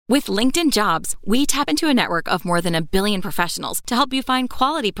With LinkedIn Jobs, we tap into a network of more than 1 billion professionals to help you find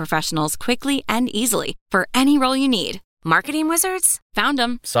quality professionals quickly and easily for any role you need. Marketing wizards? Found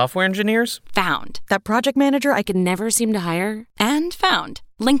them. Software engineers? Found. That project manager I could never seem to hire? And found.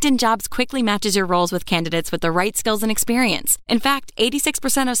 LinkedIn Jobs quickly matches your roles with candidates with the right skills and experience. In fact,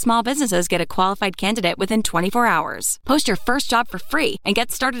 86% of small businesses get a qualified candidate within 24 hours. Post your first job for free and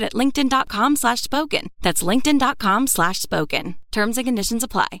get started at linkedin.com/spoken. That's linkedin.com/spoken. Terms and conditions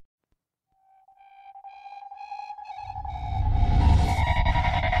apply.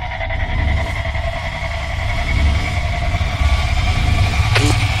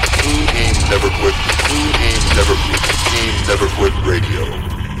 Never quit. Never quit radio.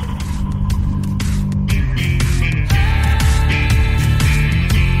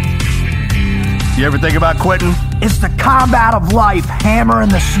 You ever think about quitting? It's the combat of life, hammering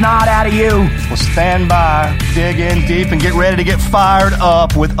the snot out of you. Well, stand by, dig in deep, and get ready to get fired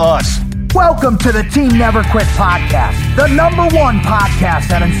up with us. Welcome to the Team Never Quit podcast, the #1 podcast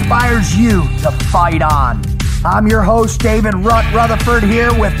that inspires you to fight on. I'm your host, David Rutherford,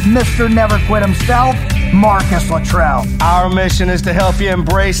 here with Mr. Never Quit himself, Marcus Luttrell. Our mission is to help you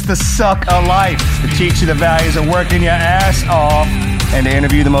embrace the suck of life, to teach you the values of working your ass off, and to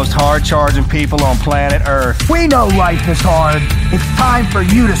interview the most hard-charging people on planet Earth. We know life is hard. It's time for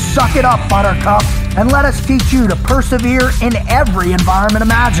you to suck it up, Buttercup, and let us teach you to persevere in every environment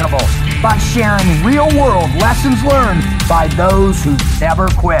imaginable by sharing real-world lessons learned by those who never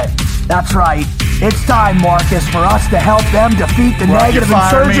quit. That's right. It's time, Marcus, for us to help them defeat the negative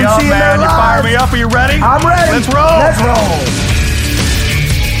insurgency in their lives. You fire me up. Are you ready? I'm ready. Let's roll. Let's roll.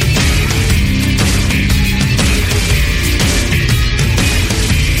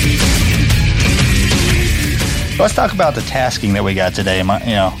 Let's talk about the tasking that we got today.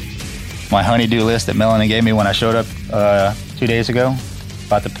 My honey-do list that Melanie gave me when I showed up 2 days ago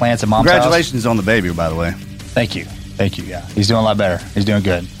about the plants at Mom's house. Congratulations on the baby, by the way. Thank you. Yeah, he's doing a lot better. He's doing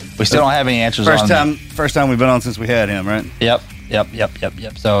good. We still don't have any answers on him. First time we've been on since we had him, right? Yep.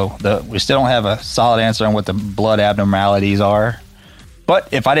 So we still don't have a solid answer on what the blood abnormalities are. But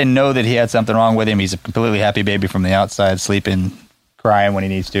if I didn't know that he had something wrong with him, he's a completely happy baby from the outside, sleeping, crying when he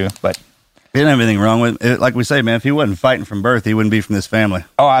needs to. But he didn't have anything wrong with it. Like we say, man, if he wasn't fighting from birth, he wouldn't be from this family.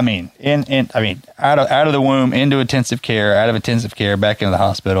 Oh, I mean, out of the womb into intensive care, out of intensive care back into the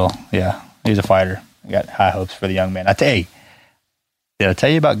hospital. Yeah, he's a fighter. I got high hopes for the young man. Did I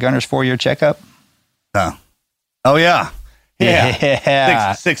tell you about Gunner's 4-year checkup? No. Oh, yeah.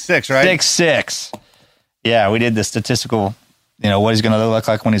 Yeah. 6'6", right? 6'6". Yeah, we did the statistical, what he's going to look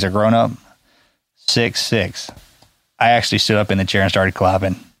like when he's a grown-up. 6'6". I actually stood up in the chair and started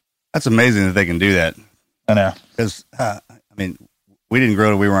clapping. That's amazing that they can do that. I know. Because, we didn't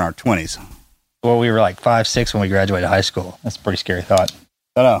grow till we were in our 20s. Well, we were like 5'6" when we graduated high school. That's a pretty scary thought.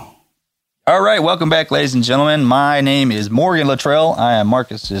 I know. All right, welcome back, ladies and gentlemen. My name is Morgan Luttrell. I am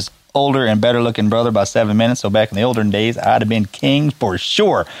Marcus's older and better-looking brother by 7 minutes. So back in the olden days, I'd have been king for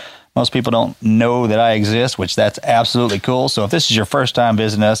sure. Most people don't know that I exist, which that's absolutely cool. So if this is your first time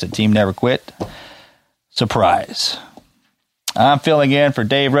visiting us at Team Never Quit, surprise. I'm filling in for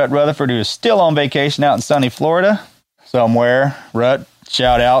Dave Rutherford, who is still on vacation out in sunny Florida somewhere. Rut,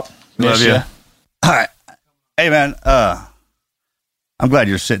 shout out. Love you. All right. Hey, man, I'm glad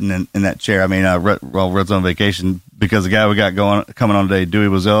you're sitting in that chair. Rut's on vacation because the guy we got coming on today, Dewey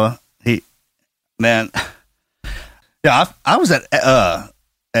Bozella, I was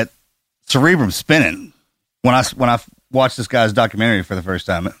at Cerebrum spinning when I watched this guy's documentary for the first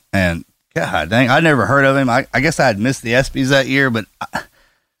time, and God dang, I'd never heard of him. I guess I had missed the ESPYs that year, but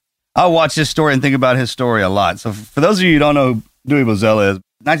I watch his story and think about his story a lot. So for those of you who don't know who Dewey Bozella is,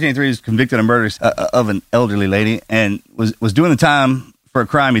 1983 he was convicted of murder of an elderly lady and was doing the time for a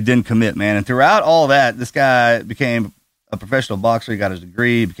crime he didn't commit, man. And throughout all that, this guy became a professional boxer. He got his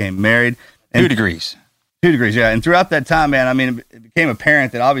degree, became married. 2 degrees. 2 degrees, yeah. And throughout that time, man, it became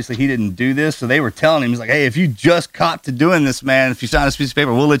apparent that obviously he didn't do this. So they were telling him, he's like, hey, if you just caught to doing this, man, if you sign this piece of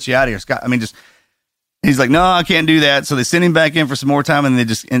paper, we'll let you out of here. Scott, he's like, no, I can't do that. So they sent him back in for some more time. And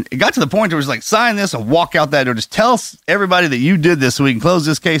it got to the point where it was like, sign this and walk out that door. Just tell everybody that you did this so we can close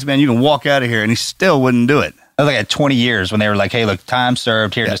this case, man. You can walk out of here. And he still wouldn't do it. That was like at 20 years when they were like, hey, look, time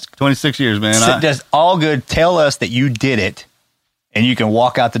served here. Yeah, just 26 years, man. Just all good. Tell us that you did it and you can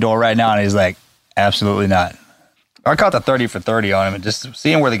walk out the door right now. And he's like, absolutely not. I caught the 30 for 30 on him and just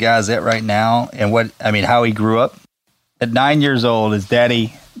seeing where the guy's at right now and how he grew up. At 9 years old, his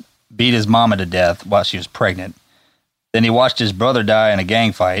daddy beat his mama to death while she was pregnant. Then he watched his brother die in a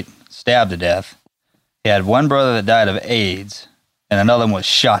gang fight, stabbed to death. He had one brother that died of AIDS and another one was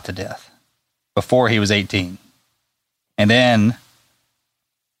shot to death before he was 18. And then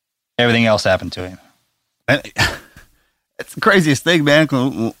Everything else happened to him. And it's the craziest thing, man.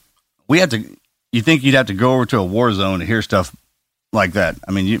 We have to. You think you'd have to go over to a war zone to hear stuff like that?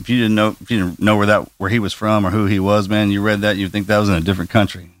 I mean, if you didn't know where he was from or who he was, man, you read that, you think that was in a different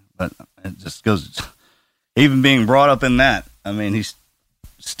country. But it just goes. Even being brought up in that, I mean, he's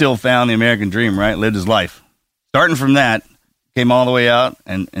still found the American dream, right? Lived his life. Starting from that, came all the way out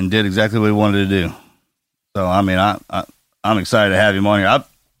and did exactly what he wanted to do. So, I mean, I'm excited to have him on here.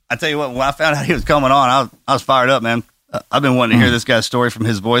 I tell you what, when I found out he was coming on, I was fired up, man. I've been wanting to hear this guy's story from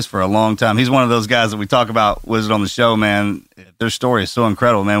his voice for a long time. He's one of those guys that we talk about, was it on the show, man. Their story is so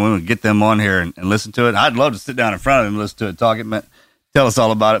incredible, man. We would get them on here and listen to it. I'd love to sit down in front of him and listen to it, talk it, man. Tell us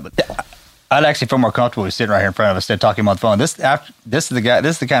all about it. But I'd actually feel more comfortable with sitting right here in front of us instead of talking on the phone. This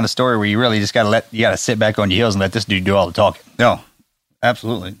is the kind of story where you really just got to sit back on your heels and let this dude do all the talking. No,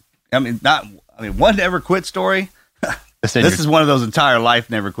 absolutely. I mean, one never quit story. This is one of those entire life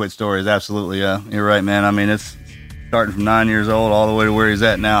never quit stories. Absolutely, yeah. You're right, man. I mean, it's starting from 9 years old all the way to where he's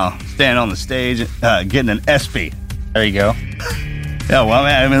at now. Standing on the stage, getting an ESPY. There you go. Yeah, well,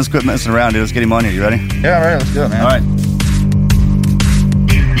 man, let's quit messing around, dude. Let's get him on here. You ready? Yeah, all right. Let's do it, man. All right.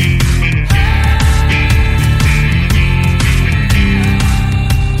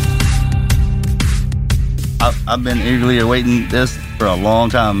 I've been eagerly awaiting this for a long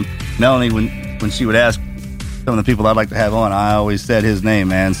time. Melanie, when she would ask some of the people I'd like to have on, I always said his name,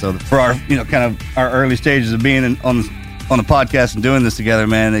 man. So for our, kind of our early stages of being on the podcast and doing this together,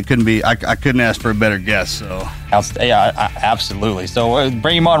 man, it couldn't be. I couldn't ask for a better guest. So yeah, absolutely. So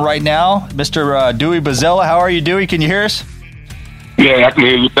bring him on right now, Mr. Dewey Bozella. How are you, Dewey? Can you hear us? Yeah, I can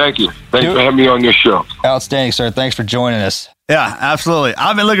hear you. Thank you. Thanks for having me on your show. Outstanding, sir. Thanks for joining us. Yeah, absolutely.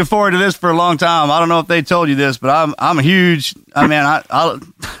 I've been looking forward to this for a long time. I don't know if they told you this, but I'm a huge. I mean,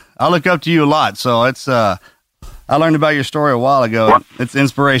 I look up to you a lot. So it's. I learned about your story a while ago. What? It's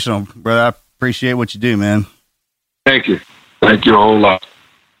inspirational, brother. I appreciate what you do, man. Thank you. Thank you a whole lot.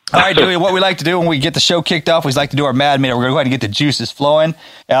 All right, Dewey, what we like to do when we get the show kicked off, we like to do our Mad Minute. We're going to go ahead and get the juices flowing.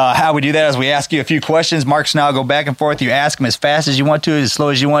 How we do that is we ask you a few questions. Marcus and I will go back and forth. You ask them as fast as you want to, as slow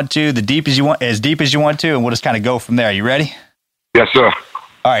as you want to, as deep as you want to, and we'll just kind of go from there. You ready? Yes, sir.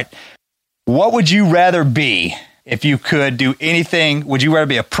 All right. What would you rather be if you could do anything? Would you rather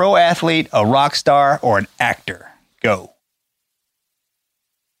be a pro athlete, a rock star, or an actor? Go.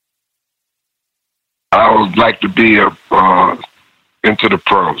 I would like to be into the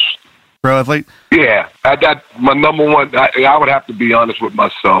pros. Pro athlete? Yeah, my number one. I would have to be honest with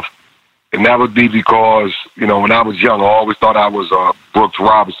myself, and that would be because when I was young, I always thought I was Brooks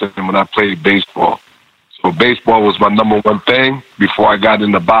Robinson when I played baseball. So baseball was my number one thing before I got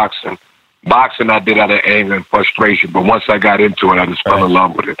into boxing. Boxing I did out of anger and frustration, but once I got into it, I just fell in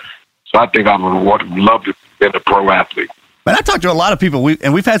love with it. So I think I would love to be a pro athlete. But I talked to a lot of people,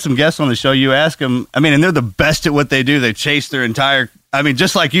 we've had some guests on the show. You ask them, I mean, and they're the best at what they do. They chase their entire, I mean,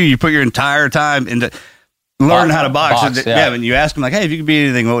 just like you put your entire time into learning how to box. Yeah, and you ask them, like, hey, if you could be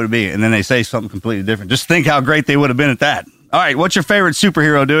anything, what would it be? And then they say something completely different. Just think how great they would have been at that. All right, what's your favorite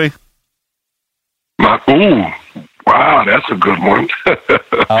superhero, Dewey? Wow, that's a good one.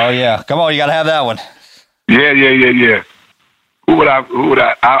 Oh, yeah. Come on, you got to have that one. Yeah. Who would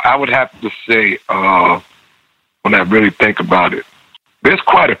I would have to say, when I really think about it, there's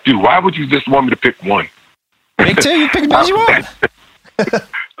quite a few. Why would you just want me to pick one? Pick two. You pick as you want.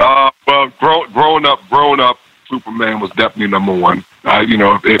 Well, growing up, Superman was definitely number one.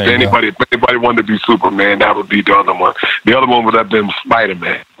 If anybody wanted to be Superman, that would be the other one. The other one would have been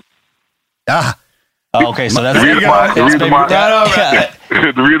Spider-Man. Okay, so that's the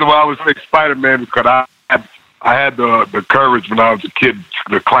reason why I would say Spider-Man because I had the courage when I was a kid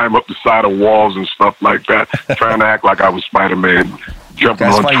to climb up the side of walls and stuff like that, trying to act like I was Spider-Man, jumping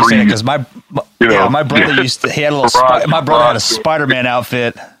on trees. Because my brother my brother had a Spider-Man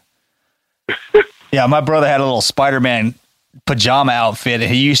outfit. Yeah, my brother had a little Spider-Man pajama outfit, and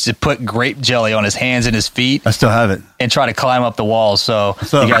he used to put grape jelly on his hands and his feet. I still have it. And try to climb up the walls. So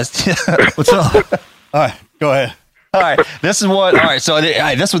you guys, what's up? All right, go ahead. All right, this is what. All right, so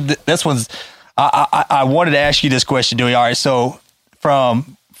this one's. I wanted to ask you this question, Dewey. All right, so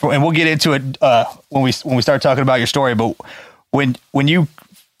from and we'll get into it when we start talking about your story. But when you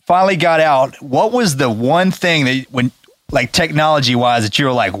finally got out, what was the one thing that like technology wise that you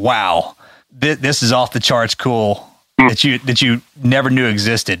were like, wow, this is off the charts cool that you never knew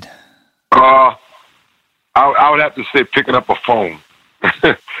existed? I would have to say picking up a phone.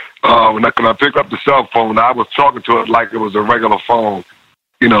 When I picked up the cell phone, I was talking to it like it was a regular phone.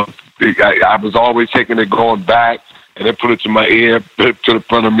 I was always taking it going back, and then put it to my ear, put it to the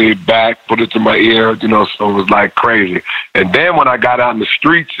front of me, back, put it to my ear, you know, so it was like crazy. And then when I got out in the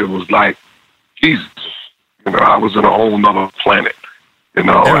streets, it was like, Jesus, you know, I was in a whole nother planet. You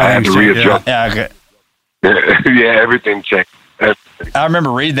know, I had to readjust. Yeah, okay. Yeah, everything changed. Everything. I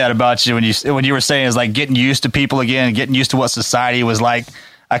remember reading that about you when you were saying it's like getting used to people again, getting used to what society was like.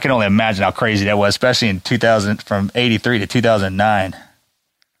 I can only imagine how crazy that was, especially in 2000, from 83 to 2009.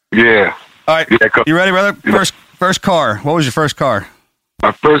 Yeah. All right. Yeah, you ready, brother? First car. What was your first car?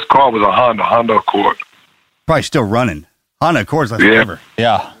 My first car was a Honda Accord. Probably still running. Honda Accord's like forever.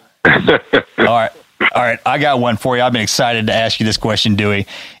 Yeah. All right. I got one for you. I've been excited to ask you this question, Dewey.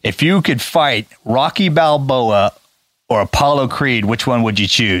 If you could fight Rocky Balboa or Apollo Creed, which one would you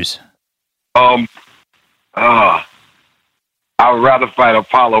choose? I would rather fight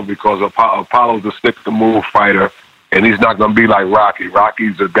Apollo because Apollo's a stick-to-move fighter, and he's not going to be like Rocky.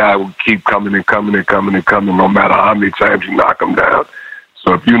 Rocky's a guy who keep coming and coming and coming and coming no matter how many times you knock him down.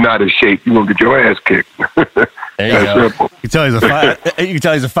 So if you're not in shape, you're going to get your ass kicked. There you go. Simple. You can tell he's a fighter. You can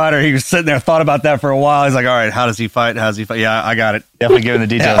tell he's a fighter. He was sitting there, thought about that for a while. He's like, all right, how does he fight? How does he fight? Yeah, I got it. Definitely giving the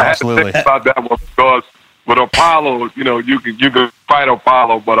details. I had to Absolutely. think about that one because with Apollo, you know, you can fight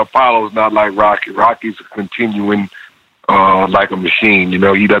Apollo, but Apollo's not like Rocky. Rocky's a continuing, like a machine. You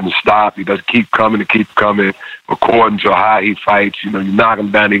know, he doesn't stop. He doesn't keep coming and keep coming. According to how he fights, you know, you knock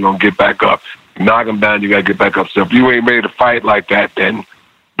him down, he's going to get back up. You knock him down, you got to get back up. So if you ain't ready to fight like that, then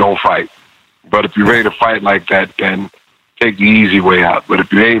don't fight. But if you're ready to fight like that, then take the easy way out. But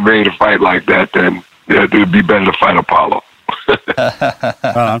if you ain't ready to fight like that, then it would be better to fight Apollo.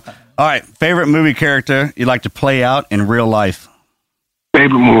 All right. Favorite movie character you'd like to play out in real life?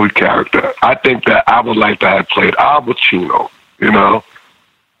 Favorite movie character? I think that I would like to have played Al Pacino, you know?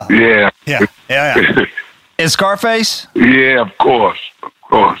 Yeah. Yeah. Is Scarface? Yeah, of course.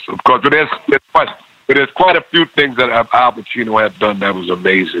 But there's quite a few things that Al Pacino had done that was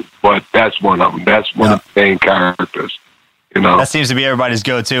amazing. But that's one of them. That's one of the main characters, you know? That seems to be everybody's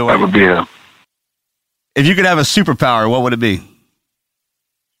go-to. That would be him. If you could have a superpower, what would it be?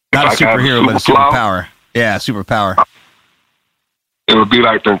 Not a superhero, but a superpower. Yeah, superpower. It would be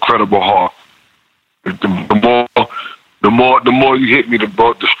like the Incredible Hulk. The more you hit me,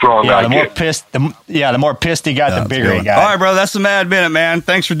 the stronger I get. The more pissed he got, the bigger he got. All right, bro, that's the Mad Minute, man.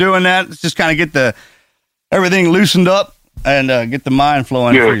 Thanks for doing that. Let's just kind of get everything loosened up and get the mind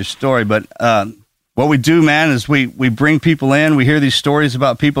flowing for your story. But what we do, man, is we bring people in. We hear these stories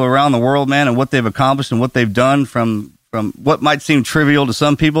about people around the world, man, and what they've accomplished and what they've done from what might seem trivial to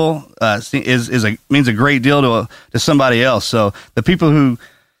some people means a great deal to somebody else. So the people who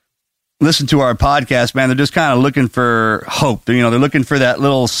listen to our podcast, man, they're just kind of looking for hope. They're looking for that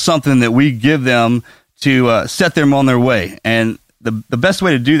little something that we give them to set them on their way. And the best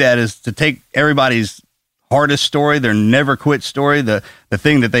way to do that is to take everybody's hardest story, their never quit story, the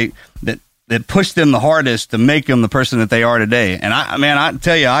thing that pushed them the hardest to make them the person that they are today. And I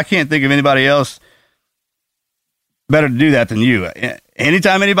tell you, I can't think of anybody else better to do that than you.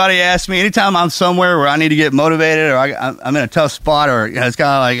 Anytime anybody asks me, anytime I'm somewhere where I need to get motivated or I'm in a tough spot, or it's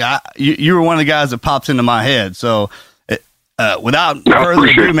kind of like you were one of the guys that pops into my head. So without further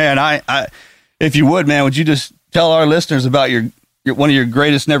ado, man, I if you would, man, would you just tell our listeners about your one of your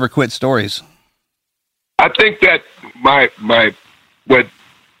greatest never quit stories? I think that my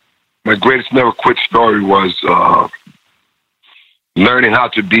greatest never quit story was learning how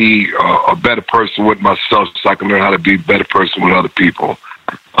to be a better person with myself so I can learn how to be a better person with other people.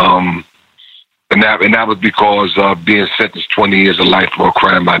 And that was because being sentenced 20 years of life for a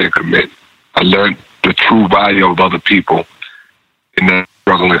crime I didn't commit. I learned the true value of other people in that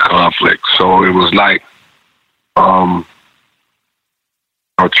struggle and conflict. So it was like a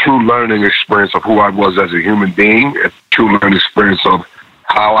true learning experience of who I was as a human being, a true learning experience of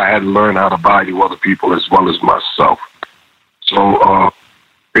how I had to learn how to value other people as well as myself. So,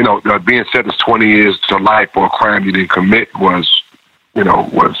 being sentenced 20 years to life for a crime you didn't commit was to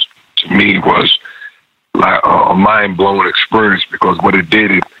me like a mind-blowing experience, because what it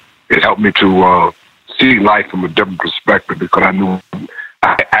did, it helped me to see life from a different perspective, because I knew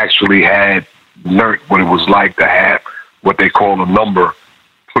I actually had learned what it was like to have what they call a number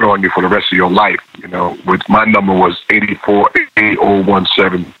put on you for the rest of your life, which my number was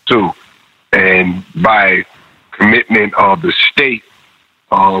 8480172. And by commitment of the state,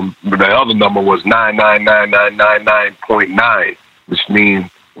 the other number was 99999.9, which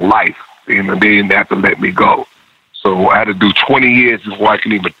means life. They didn't have to let me go. So I had to do 20 years before I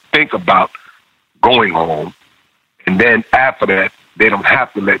could even think about going home. And then after that, they don't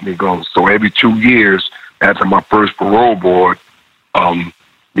have to let me go. So every 2 years after my first parole board,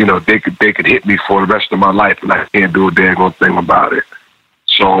 they could hit me for the rest of my life, and I can't do a daggone thing about it.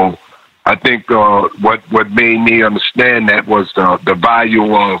 So I think what made me understand that was the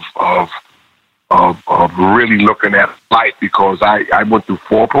value of really looking at life, because I went through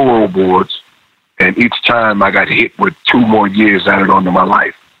 4 parole boards, and each time I got hit with 2 more years added onto my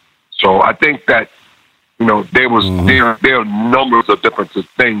life. So I think that, there are numbers of different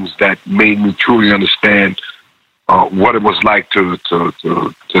things that made me truly understand what it was like to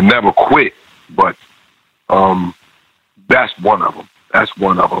never quit. But that's one of them. That's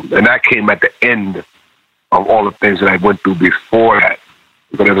one of them. And that came at the end of all the things that I went through before that.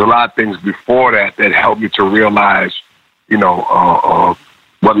 But there's a lot of things before that that helped me to realize,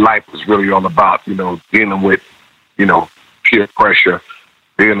 what life was really all about, dealing with, peer pressure,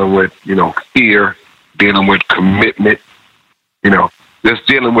 dealing with, fear, dealing with commitment, just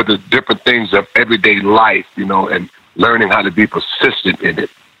dealing with the different things of everyday life, and learning how to be persistent in it,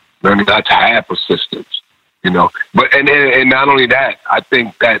 learning how to have persistence, But and not only that, I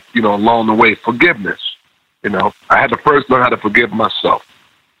think that, along the way, forgiveness, I had to first learn how to forgive myself.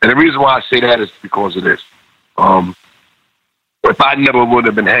 And the reason why I say that is because of this. If I never would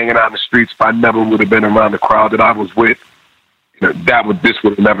have been hanging out in the streets, if I never would have been around the crowd that I was with, this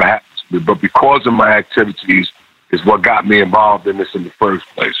would have never happened to me. But because of my activities is what got me involved in this in the first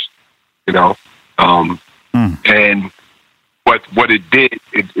place, And what it did,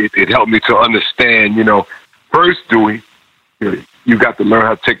 it helped me to understand, first, Dewey, you got to learn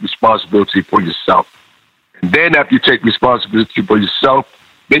how to take responsibility for yourself. And then after you take responsibility for yourself,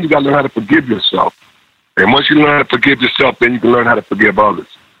 then you got to learn how to forgive yourself. And once you learn how to forgive yourself, then you can learn how to forgive others.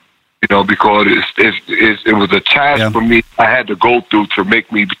 Because it was a task for me I had to go through to make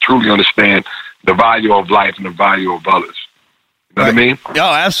me truly understand the value of life and the value of others. You know what I mean?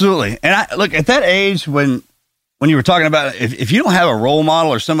 Oh, absolutely. And look, at that age when you were talking about, if you don't have a role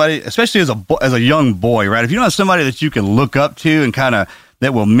model or somebody, especially as a young boy, right? If you don't have somebody that you can look up to and kind of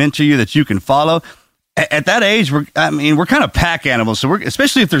that will mentor you, that you can follow. At that age, we're kind of pack animals. So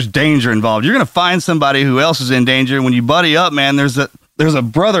especially if there's danger involved, you're going to find somebody who else is in danger. And when you buddy up, man, there's a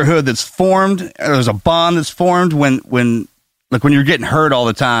brotherhood that's formed. There's a bond that's formed when you're getting hurt all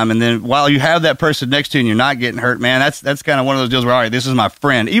the time. And then while you have that person next to you and you're not getting hurt, man, that's kind of one of those deals where, all right, this is my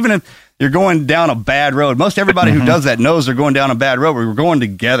friend. Even if you're going down a bad road, most everybody who does that knows they're going down a bad road. We're going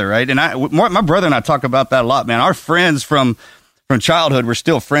together, right? And my brother and I talk about that a lot, man. Our friends from childhood we're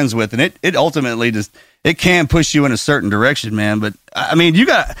still friends with, and it ultimately just, it can push you in a certain direction, man. But I mean,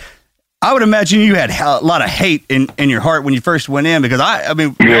 I would imagine you had a lot of hate in your heart when you first went in, because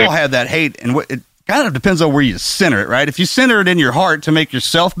we all have that hate, and it kind of depends on where you center it, right? If you center it in your heart to make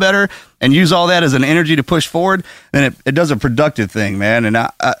yourself better and use all that as an energy to push forward, then it does a productive thing, man. And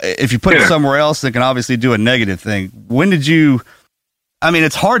if you put it somewhere else, it can obviously do a negative thing. When did you?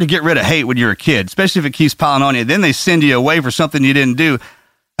 It's hard to get rid of hate when you're a kid, especially if it keeps piling on you. Then they send you away for something you didn't do.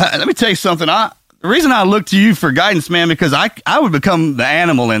 Let me tell you something. The reason I look to you for guidance, man, because I would become the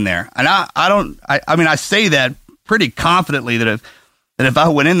animal in there. And I say that pretty confidently that if I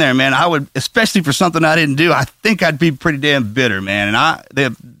went in there, man, I would, especially for something I didn't do, I think I'd be pretty damn bitter, man.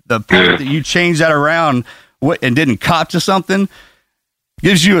 And the point that you changed that around and didn't cop to something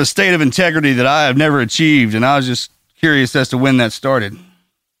gives you a state of integrity that I have never achieved. And I was just curious as to when that started.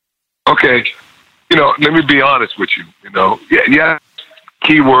 Okay. Let me be honest with you. Yeah.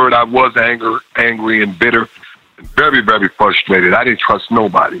 Keyword, I was angry and bitter, and very, very frustrated. I didn't trust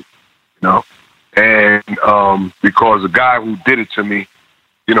nobody, and because the guy who did it to me,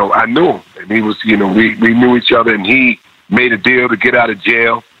 I knew him, and he was, we knew each other, and he made a deal to get out of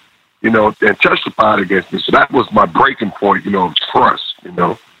jail, and testified against me. So that was my breaking point, of trust,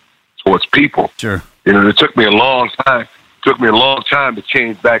 towards people. Sure. It took me a long time. To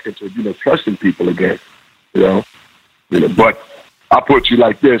change back into, trusting people again, but I'll put you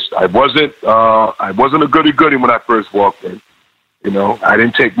like this. I wasn't a goody-goody when I first walked in. I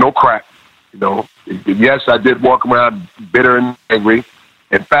didn't take no crap. Yes, I did walk around bitter and angry.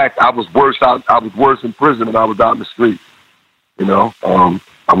 In fact, I was worse in prison than I was out in the street. I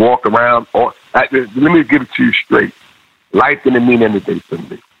walked around. Let me give it to you straight. Life didn't mean anything to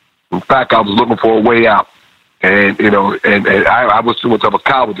me. In fact, I was looking for a way out. And I was too much of a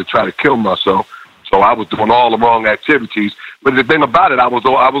coward to try to kill myself. So I was doing all the wrong activities. But the thing about it, I was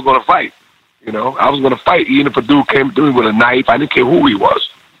going to fight. I was going to fight. Even if a dude came to me with a knife, I didn't care who he was.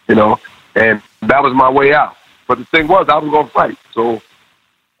 And that was my way out. But the thing was, I was going to fight. So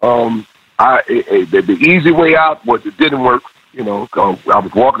the easy way out was it didn't work. I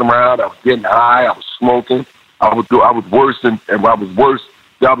was walking around. I was getting high. I was smoking. I was worse, and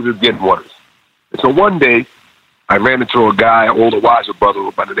I was just getting worse. And so one day, I ran into a guy, an older, wiser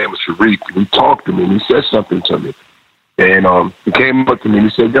brother by the name of Sharif, and he talked to me, and he said something to me. And he came up to me, and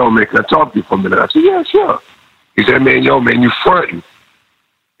he said, yo, man, can I talk to you for a minute? I said, yeah, sure. He said, man, you fronting.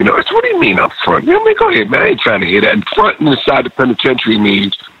 You know, it's, what do you mean I'm fronting? You know, man, go ahead, man, I ain't trying to hear that. And fronting inside the penitentiary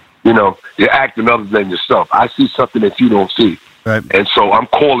means, you know, you're acting other than yourself. I see something that you don't see. Right. And so I'm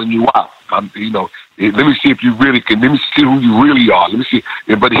calling you out. You know, let me see if you really can. Let me see who you really are. Let me see.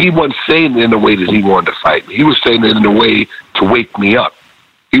 But he wasn't saying it in the way that he wanted to fight me. He was saying it in a way to wake me up.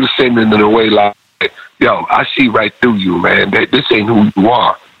 He was saying it in a way like, yo, I see right through you, man. This ain't who you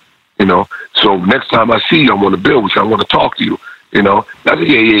are. You know, so next time I see you, I want to build with you. I want to talk to you. You know, I said,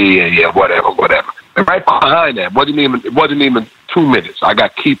 yeah, whatever. And right behind that, it wasn't even 2 minutes. I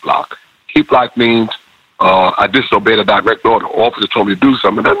got keep lock. Keep lock means I disobeyed a direct order. Officer told me to do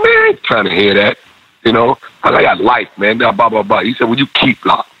something. I ain't trying to hear that. You know, I got life, man. Blah, blah, blah, blah. He said, well, you keep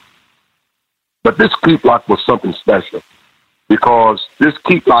lock. But this keep lock was something special because this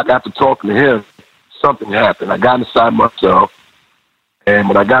keep lock, after talking to him, something happened. I got inside myself. And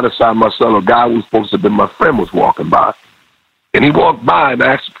when I got inside myself, a guy who was supposed to have been my friend was walking by. And he walked by and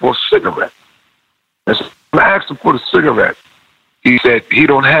asked for a cigarette. And so when I asked him for the cigarette, he said, he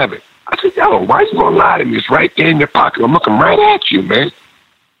don't have it. I said, yo, why you going to lie to me? It's right there in your pocket. I'm looking right at you, man.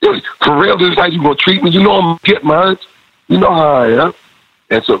 For real, this is how you going to treat me? You know I'm going to get mine. You know how I am.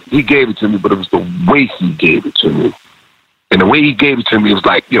 And so he gave it to me, but it was the way he gave it to me. And the way he gave it to me was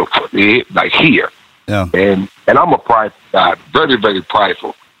like, yo, like here. Yeah. And I'm a prideful guy, very, very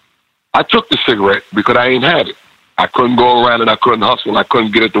prideful. I took the cigarette because I ain't had it. I couldn't go around and I couldn't hustle and I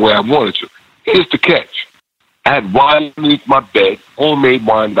couldn't get it the way I wanted to. Here's the catch. I had wine underneath my bed, homemade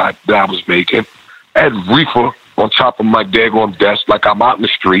wine that I was making. I had reefer on top of my daggone desk like I'm out in the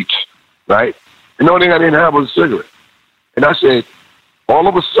streets, right? And the only thing I didn't have was a cigarette. And I said, all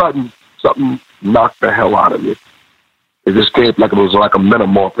of a sudden, something knocked the hell out of me. It just came like it was like a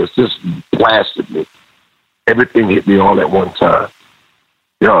metamorphosis. It just blasted me. Everything hit me all at one time.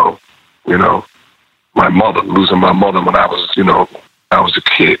 Yo, you know, losing my mother when I was a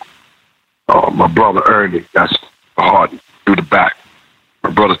kid. My brother Ernie got hard through the back.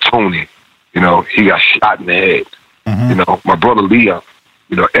 My brother Tony, you know, he got shot in the head. Mm-hmm. You know, my brother Leah,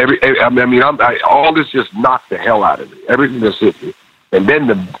 you know, all this just knocked the hell out of me. Everything just hit me. And then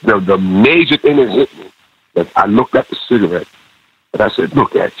the major thing that hit me, that I looked at the cigarette and I said,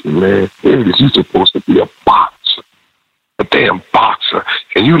 look at you, man. You're supposed to be a boxer, a damn boxer.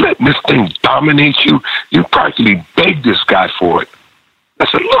 And you letting this thing dominate you? You practically begged this guy for it. I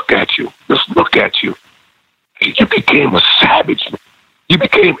said, look at you. Just look at you. You became a savage, man. You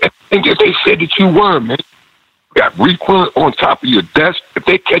became, and they said that you were, man. You got reefer on top of your desk. If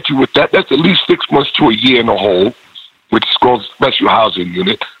they catch you with that, that's at least 6 months to a year in a hole, which is called special housing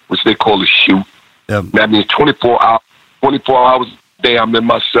unit, which they call a shoot. Yep. That means 24 hours a day I'm in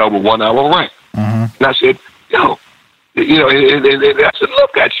my cell with 1 hour rent. Mm-hmm. And I said, and I said,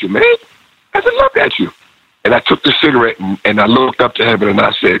 look at you, man. I said, look at you. And I took the cigarette and I looked up to heaven and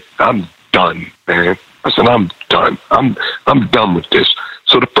I said, I'm done, man. I said, I'm done. I'm done with this.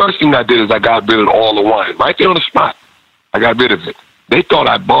 So the first thing I did is I got rid of all the wine right there on the spot. I got rid of it. They thought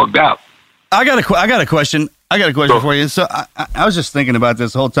I bugged out. I got a question. For you. So I was just thinking about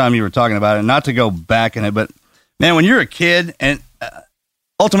this the whole time you were talking about it, not to go back in it, but man, when you're a kid and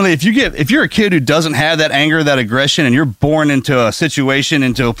ultimately, if you're a kid who doesn't have that anger, that aggression, and you're born into a situation,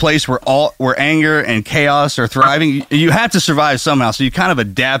 into a place where anger and chaos are thriving, you have to survive somehow. So you kind of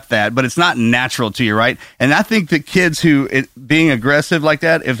adapt that, but it's not natural to you, right? And I think that kids being aggressive like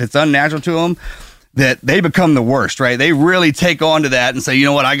that, if it's unnatural to them, that they become the worst, right? They really take on to that and say, you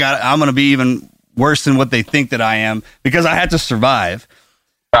know what, I'm going to be even worse than what they think that I am because I had to survive.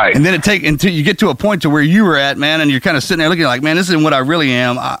 Right. And then until you get to a point to where you were at, man, and you're kind of sitting there looking like, man, this isn't what I really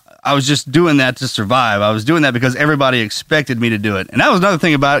am. I was just doing that to survive. I was doing that because everybody expected me to do it. And that was another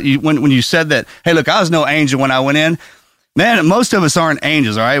thing about you when you said that, hey, look, I was no angel when I went in. Man, most of us aren't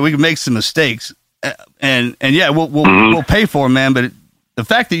angels, all right? We can make some mistakes. And yeah, we'll pay for them, man. But the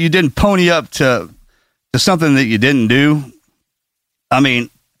fact that you didn't pony up to something that you didn't do, I mean,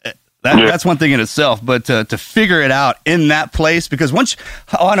 that's one thing in itself, but to figure it out in that place, because I know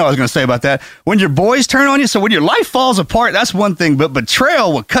what I was going to say about that. When your boys turn on you, so when your life falls apart, that's one thing, but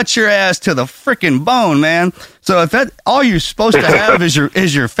betrayal will cut your ass to the freaking bone, man. So if that all you're supposed to have is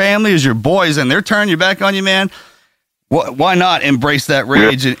your family, is your boys, and they're turning you back on you, man, why not embrace that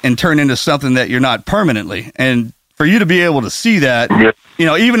rage and turn into something that you're not permanently? And for you to be able to see that,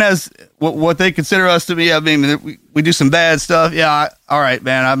 even as what they consider us to be, I mean, we do some bad stuff. Yeah, all right,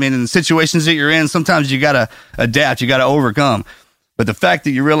 man. I mean, in the situations that you're in, sometimes you got to adapt, you got to overcome. But the fact that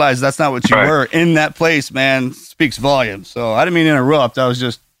you realize that's not what you were in that place, man, speaks volumes. So I didn't mean to interrupt. I was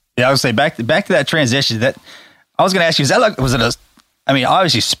just... Yeah, I would say back to that transition. That I was going to ask you, was it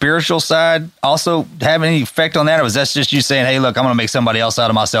obviously spiritual side also having any effect on that? Or was that just you saying, hey, look, I'm going to make somebody else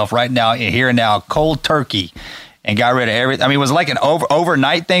out of myself right now, here and now, cold turkey, and got rid of everything? I mean, was it like an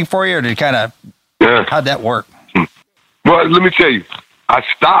overnight thing for you, or did it kind of... Yeah. How'd that work? Well, let me tell you, I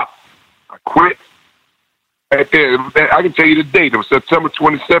stopped. I quit. I can tell you the date. It was September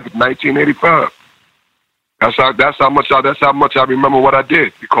 27th, 1985. That's how much I remember what I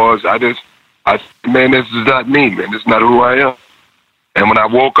did, because man, this is not me, man. This is not who I am. And when I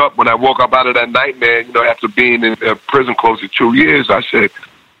woke up out of that nightmare, after being in prison close to 2 years, I said,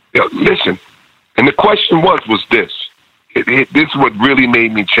 listen. And the question was this. This is what really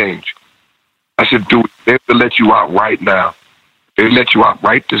made me change. I said, dude, they have to let you out right now. They let you out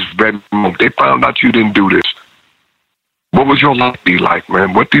right this very moment. They found out you didn't do this. What would your life be like,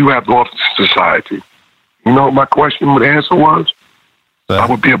 man? What do you have to offer to society? You know what my answer was? I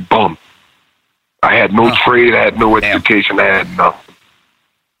would be a bum. I had no trade. I had no education. I had nothing.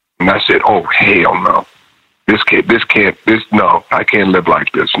 And I said, oh, hell no. No, I can't live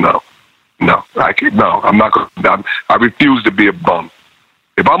like this. No, I can't. No, I'm not going to. I refuse to be a bum.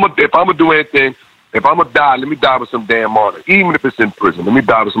 If I'm gonna do anything, if I'm gonna die, let me die with some damn honor. Even if it's in prison, let me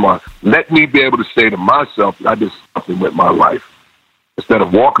die with some honor. Let me be able to say to myself, I did something with my life, instead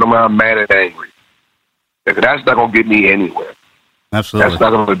of walking around mad and angry. Because that's not gonna get me anywhere. Absolutely, that's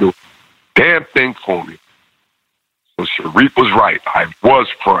not gonna do a damn thing for me. So Sharif was right. I was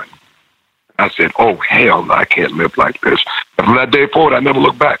frightened. I said, oh hell no, I can't live like this. And from that day forward, I never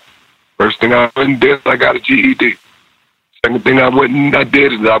looked back. First thing I went and did, I got a GED. Second thing I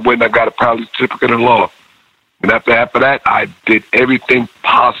did is I went and I got a proud certificate in law. And after that, I did everything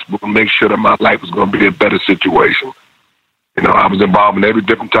possible to make sure that my life was going to be a better situation. I was involved in every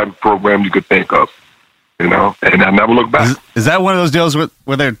different type of program you could think of. And I never looked back. Is that one of those deals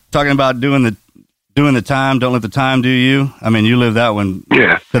where they're talking about doing the time, don't let the time do you? I mean, you live that one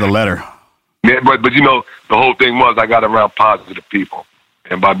to the letter. Yeah, but the whole thing was I got around positive people.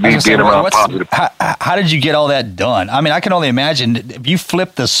 And by me being around positive. How did you get all that done? I mean, I can only imagine if you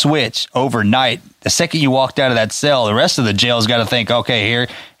flipped the switch overnight, the second you walked out of that cell, the rest of the jail's got to think, okay,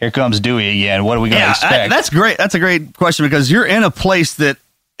 here comes Dewey again. What are we going to expect? That's great. That's a great question, because you're in a place that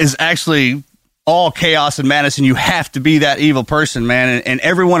is actually all chaos and madness, and you have to be that evil person, man. And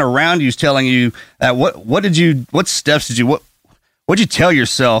everyone around you is telling you that. What steps did you, what'd you tell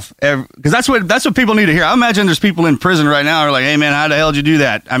yourself? Because that's what people need to hear. I imagine there's people in prison right now who are like, hey, man, how the hell did you do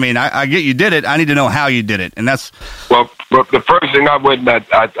that? I mean, I get you did it. I need to know how you did it. And that's... Well, the first thing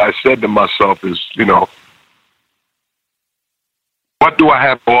I said to myself is, what do I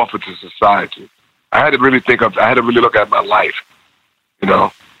have to offer to society? I had to really look at my life.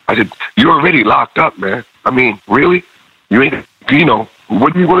 I said, you're already locked up, man. I mean, really? You ain't,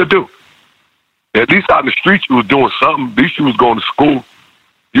 what are you going to do? At least out in the streets, you was doing something. At least you was going to school.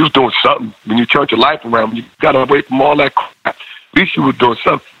 You was doing something. When you turned your life around, when you got away from all that crap, at least you was doing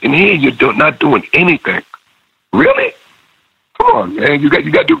something. And here you're not doing anything. Really? Come on, man. You got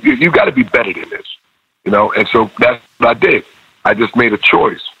to be better than this. And so that's what I did. I just made a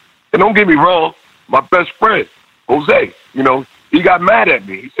choice. And don't get me wrong, my best friend, Jose, he got mad at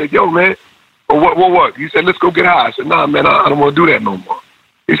me. He said, yo, man, what? He said, let's go get high. I said, nah, man, I don't want to do that no more.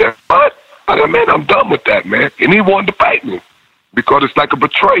 He said, what? I said, man, I'm done with that, man. And he wanted to fight me because it's like a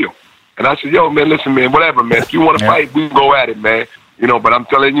betrayal. And I said, yo, man, listen, man, whatever, man. If you want to fight, we can go at it, man. But I'm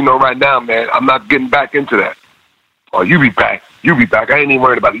telling you, right now, man, I'm not getting back into that. Oh, you be back. I ain't even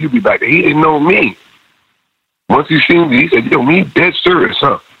worried about it. You be back. He didn't know me. Once he seen me, he said, yo, me dead serious,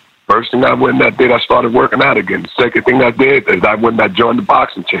 huh? First thing I went and I did, I started working out again. The second thing I did is I went and I joined the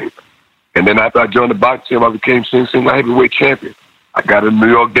boxing team. And then after I joined the boxing team, I became Sing Sing heavyweight champion. I got in New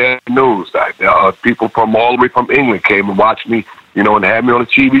York Daily News. People from all the way from England came and watched me, and had me on a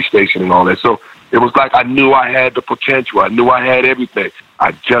TV station and all that. So it was like I knew I had the potential. I knew I had everything.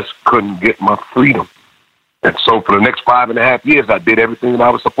 I just couldn't get my freedom. And so for the next 5.5 years, I did everything that I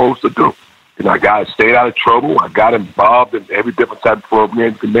was supposed to do. I stayed out of trouble. I got involved in every different type of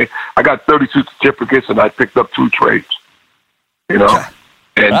program you can make. I got 32 certificates, and I picked up 2 trades. And I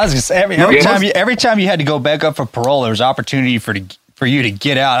was gonna say, every time you had to go back up for parole, there was opportunity for you to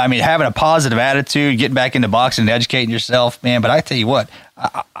get out. I mean, having a positive attitude, getting back into boxing, and educating yourself, man. But I tell you what,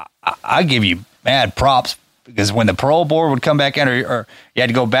 I give you mad props, because when the parole board would come back in, or you had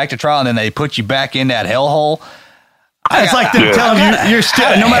to go back to trial, and then they put you back in that hellhole. It's like them telling you you're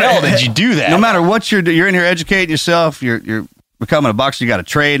still. No matter how did you do that? No matter what you're in here educating yourself. You're becoming a boxer. You got to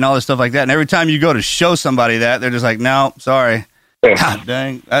trade and all this stuff like that. And every time you go to show somebody that, they're just like, no, sorry. God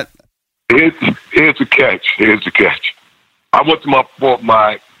dang. Here's the catch. Here's the catch. I went to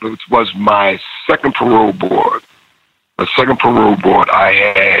it was my second parole board. My second parole board, I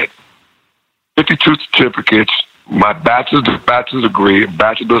had 52 certificates, my bachelor's degree,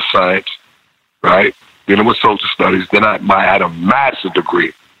 bachelor of science, right, dealing with social studies. Then I had a master's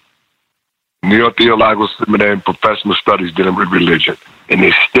degree, New York Theological Seminary in professional studies dealing with religion, and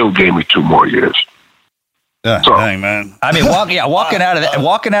they still gave me 2 more years. Dang, man. I mean, walking out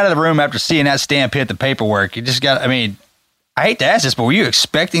of the room after seeing that stamp hit the paperwork, you just got. I mean, I hate to ask this, but were you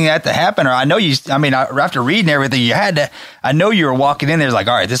expecting that to happen? Or after reading everything, you had to. I know you were walking in there like,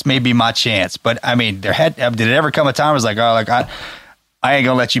 all right, this may be my chance. But I mean, did it ever come a time where it was like, oh, like I ain't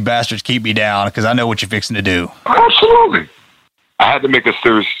gonna let you bastards keep me down because I know what you're fixing to do. Absolutely. I had to make a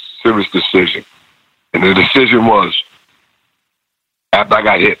serious decision, and the decision was after I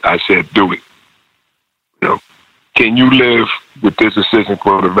got hit, I said, do it. You know, can you live with this decision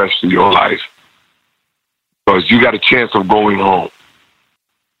for the rest of your life? Because you got a chance of going home.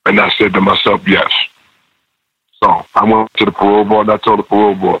 And I said to myself, yes. So I went to the parole board and I told the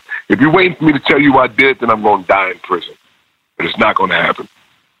parole board, if you're waiting for me to tell you I did, then I'm going to die in prison. But it's not going to happen.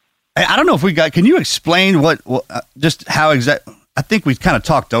 I don't know if can you explain just how exactly? I think we kind of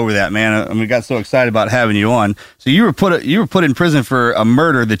talked over that, man, and we got so excited about having you on. So you were put in prison for a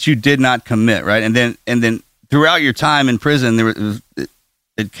murder that you did not commit, right? And then throughout your time in prison,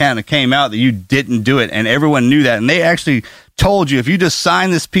 it kind of came out that you didn't do it, and everyone knew that. And they actually told you, if you just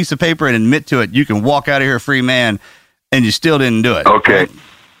sign this piece of paper and admit to it, you can walk out of here a free man, and you still didn't do it. Okay.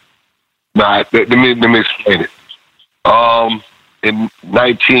 Nah, let me explain it. In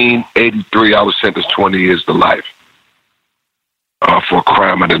 1983, I was sentenced 20 years to life for a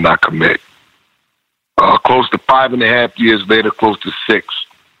crime I did not commit. Close to 5.5 years later, close to 6,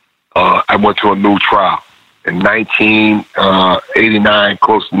 I went to a new trial. In 1989,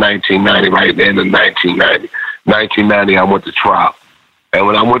 close to 1990, right at the end of 1990. 1990, I went to trial. And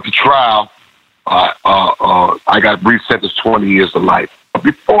when I went to trial, I got resentenced 20 years to life. But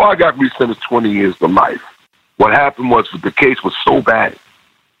before I got resentenced 20 years to life, what happened was the case was so bad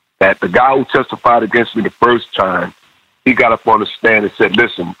that the guy who testified against me the first time, he got up on the stand and said,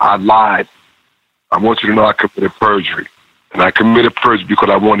 listen, I lied. I want you to know I committed perjury. And I committed perjury because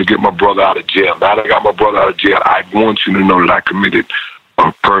I wanted to get my brother out of jail. Now that I got my brother out of jail, I want you to know that I committed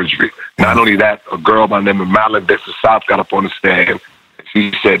perjury. Not only that, a girl by the name of Madeline Dexter South got up on the stand. And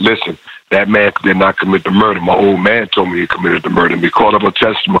she said, listen, that man did not commit the murder. My old man told me he committed the murder. And because of her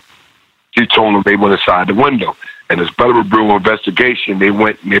testimony, she told him they went inside the window. And as part of a Bureau investigation, they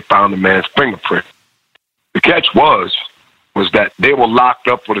went and they found the man's fingerprint. The catch was that they were locked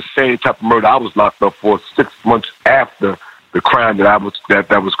up for the same type of murder I was locked up for 6 months after the crime that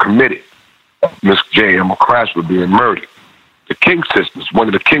was committed. Miss J. Emma Crash was being murdered. The King sisters, one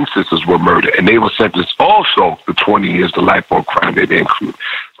of the King sisters, were murdered, and they were sentenced also to 20 years to life for a crime they didn't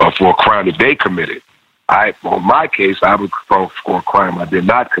for a crime that they committed. On my case, I was for a crime I did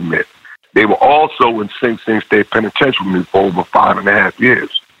not commit. They were also in Sing Sing State Penitentiary with me for over 5.5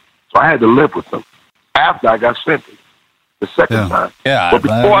 years. So I had to live with them after I got sentenced the second time. Yeah, but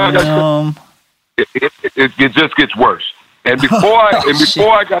before I got sentenced, it just gets worse. And before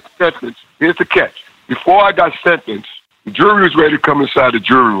I got sentenced, here's the catch. Before I got sentenced, the jury was ready to come inside the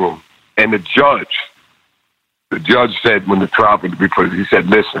jury room, and the judge said when the trial was to be put, he said,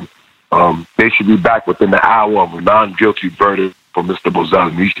 "Listen, they should be back within the hour of a non-guilty verdict for Mr. Bozella,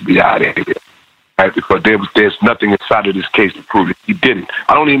 and he should be out of here, right? Because there's nothing inside of this case to prove that he didn't.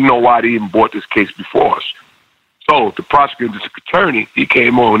 I don't even know why they even brought this case before us." So the prosecuting district attorney, he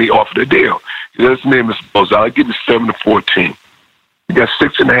came on and he offered a deal. He said, "Listen, Mr. Bozella, I'll give you 7 to 14. You got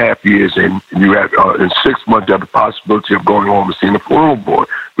 6.5 years in, and you have in 6 months you have the possibility of going home and seeing the parole board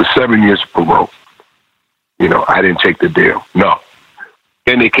with 7 years of parole." You know, I didn't take the deal. No.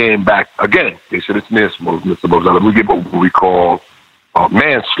 Then they came back again. They said, "It's Mr. Bozella, we get what we call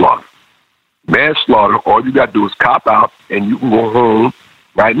manslaughter. Manslaughter, all you got to do is cop out, and you can go home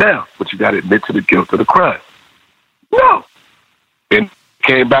right now, but you got to admit to the guilt of the crime." No. And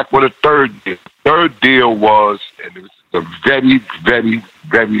came back with a third deal. Third deal was, and it was a very, very,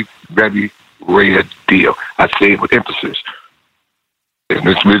 very, very rare deal. I say it with emphasis. And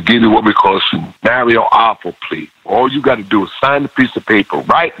this will give you what we call a scenario alpha plea. All you got to do is sign the piece of paper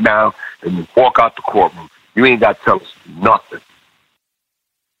right now and then walk out the courtroom. You ain't got to tell us nothing.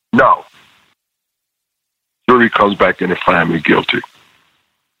 No. Jury comes back in and find me guilty.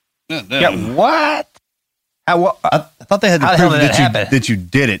 Yeah, what? I thought they had to prove that you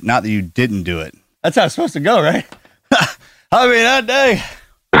did it, not that you didn't do it. That's how it's supposed to go, right? I mean, that day.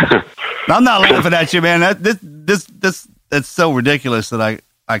 I'm not laughing at you, man. This that's so ridiculous that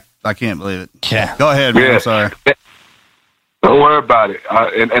I can't believe it. Yeah. Go ahead, man. Yeah. I'm sorry. Don't worry about it.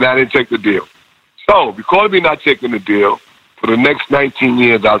 And I didn't take the deal. So because of me not taking the deal, for the next 19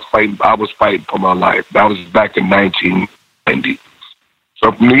 years, I was fighting for my life. That was back in 1990.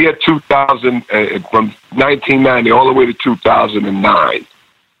 So from the year 2000, from 1990 all the way to 2009,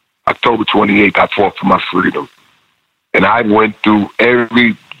 October 28th, I fought for my freedom. And I went through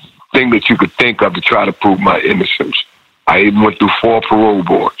everything that you could think of to try to prove my innocence. I even went through 4 parole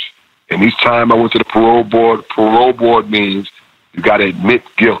boards. And each time I went to the parole board means you got to admit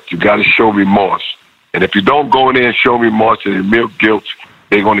guilt. You got to show remorse. And if you don't go in there and show remorse and admit guilt,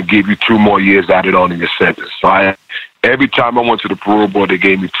 they're going to give you 2 more years added on to your sentence. So every time I went to the parole board, they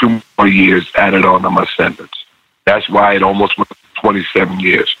gave me 2 more years added on to my sentence. That's why it almost went 27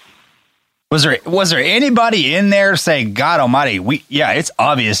 years. Was there anybody in there saying, God Almighty, it's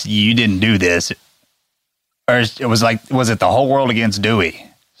obvious you didn't do this, or it was it the whole world against Dewey?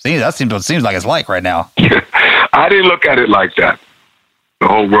 See, that seems what it seems like it's like right now. I didn't look at it like that. The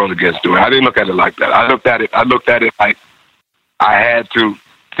whole world against Dewey. I didn't look at it like that. I looked at it like I had to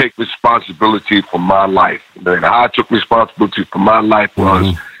take responsibility for my life. And how I took responsibility for my life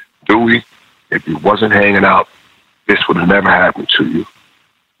was, Dewey, if you wasn't hanging out, this would have never happened to you.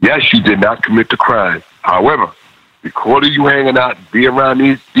 Yes, you did not commit the crime. However, because of you hanging out and being around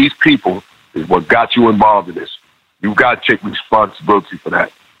these people is what got you involved in this. You got to take responsibility for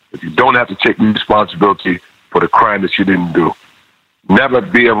that. But you don't have to take responsibility for the crime that you didn't do. Never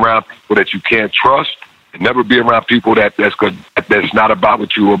be around people that you can't trust, and never be around people that's not about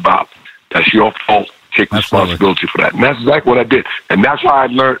what you're about. That's your fault. Take responsibility for that. And that's exactly what I did. And that's how I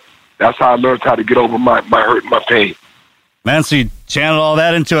learned. That's how I learned how to get over my hurt and my pain. Man, so you channeled all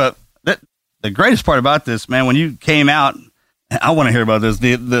that into the greatest part about this, man, when you came out, I want to hear about this,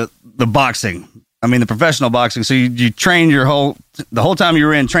 the boxing. I mean, the professional boxing. So you trained the whole time you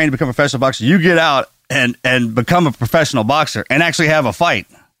were in, trained to become a professional boxer. You get out and become a professional boxer and actually have a fight.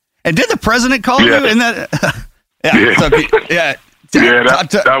 And did the president call you in that? That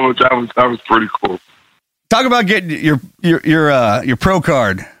was pretty cool. Talk about getting your pro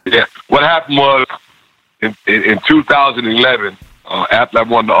card. Yeah. What happened was, in 2011, after I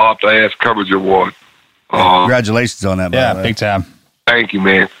won the Arthur Ashe Courage Award. Congratulations on that, yeah, big time. Thank you,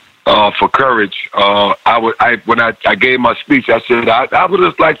 man. For courage, when I gave my speech, I said I would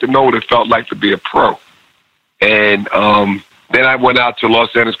just like to know what it felt like to be a pro. And then I went out to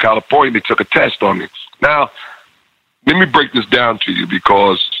Los Angeles, California. They took a test on me. Now, let me break this down to you,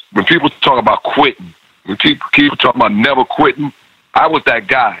 because when people talk about quitting, when people talk about never quitting, I was that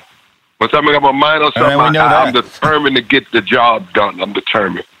guy. Once I make up my mind on something, I'm determined to get the job done. I'm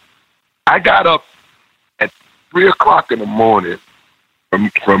determined. I got up at 3:00 in the morning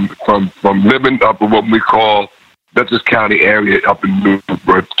from living up in what we call Dutchess County area up in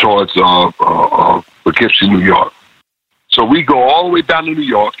towards Poughkeepsie, New York. So we go all the way down to New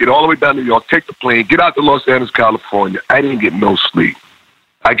York, get all the way down to New York, take the plane, get out to Los Angeles, California. I didn't get no sleep.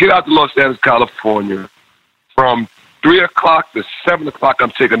 I get out to Los Angeles, California. From 3:00 to 7:00,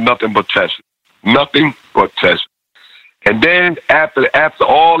 I'm taking nothing but tests. Nothing but tests. And then after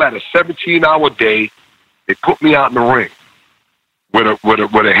all that, a 17-hour day, they put me out in the ring with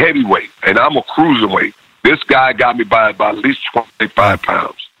a heavyweight, and I'm a cruiserweight. This guy got me by at least 25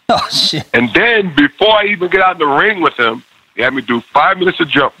 pounds. Oh, shit. And then before I even get out in the ring with him, he had me do 5 minutes of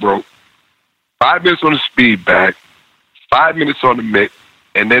jump rope, 5 minutes on the speed bag, 5 minutes on the mitt,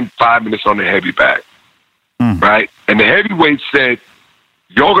 and then 5 minutes on the heavy bag. Right? And the heavyweight said,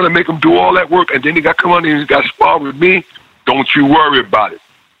 y'all going to make him do all that work, and then he got to come on and he got to spar with me? Don't you worry about it.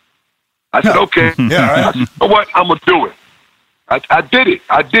 I said, okay. Yeah, right. I said, you know what? I'm going to do it. I did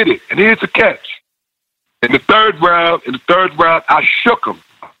it. And here's the catch. In the third round, I shook him.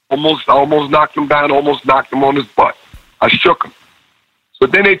 Almost knocked him down, almost knocked him on his butt. I shook him. So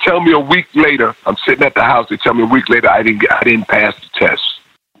then they tell me a week later, I'm sitting at the house, they tell me a week later I didn't pass the test.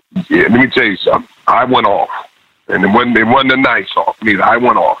 Yeah, let me tell you something. I went off. And it wasn't the nights off neither. I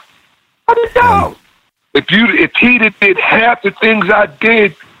went off. I didn't know. If he did half the things I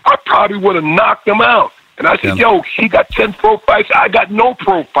did, I probably would have knocked him out. And I said, yo, he got 10 pro fights. I got no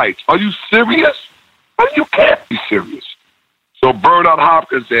pro fights. Are you serious? You can't be serious. So Bernard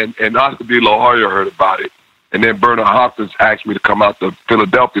Hopkins and Oscar De La Hoya heard about it. And then Bernard Hopkins asked me to come out to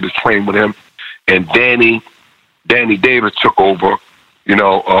Philadelphia to train with him. And Danny Davis took over,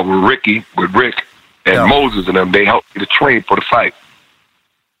 with Rick and Moses and them. They helped me to train for the fight.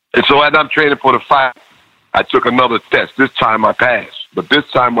 And so as I'm training for the fight, I took another test. This time I passed. But this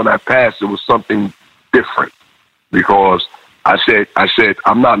time when I passed, it was something different, because I said,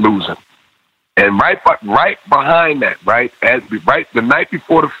 I'm not losing. And right behind that, right the night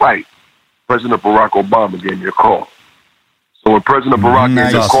before the fight, President Barack Obama gave me a call. So when President Barack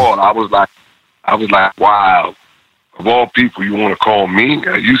gave me a call, I was like, wow, of all people, you want to call me?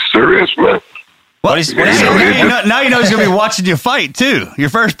 Are you serious, man? Now you know he's going to be watching you fight, too. Your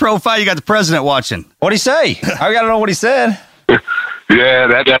first pro fight, you got the president watching. What'd he say? I got to know what he said. Yeah,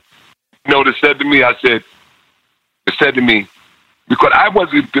 that they said to me, because I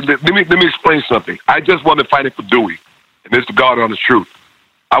wasn't, let me explain something. I just wasn't fighting for Dewey, and this is the God on the truth.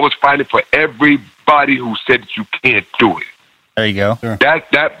 I was fighting for everybody who said that you can't do it. There you go. Sure.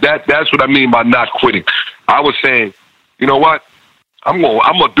 That's what I mean by not quitting. I was saying, you know what? I'm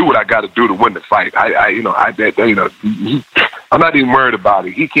gonna do what I got to do to win the fight. I'm not even worried about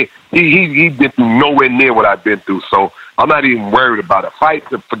it. He can't. He been through nowhere near what I've been through, so I'm not even worried about it. Fight,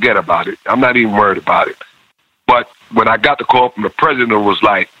 forget about it. I'm not even worried about it. But when I got the call from the president, it was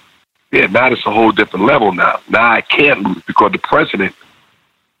like, yeah, now it's a whole different level. Now I can't lose because the president,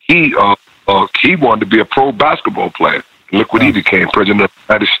 he wanted to be a pro basketball player. Look what he became, president of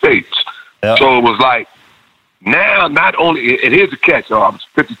the United States. Yep. So it was like. Now, not only, and here's the catch, I was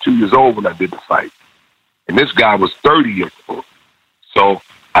 52 years old when I did the fight. And this guy was 30 years old. So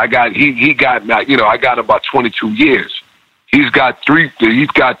I got about 22 years. He's got three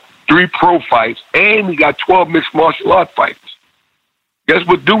pro fights, and he got 12 mixed martial art fights. Guess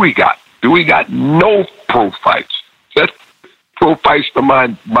what Dewey got? Dewey got no pro fights. That's pro fights to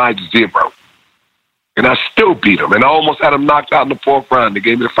my 0. And I still beat him. And I almost had him knocked out in the 4th round. They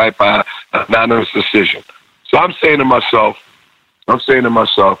gave me the fight by a unanimous decision. So I'm saying to myself,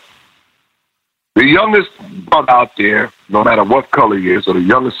 the youngest brother out there, no matter what color he is, or the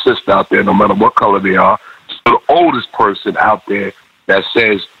youngest sister out there, no matter what color they are, so the oldest person out there that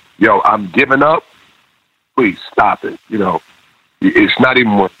says, yo, I'm giving up, please stop it. You know, it's not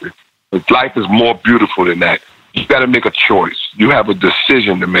even worth it. Life is more beautiful than that. You got to make a choice. You have a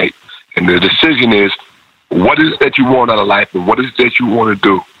decision to make. And the decision is, what is it that you want out of life, and what is it that you want to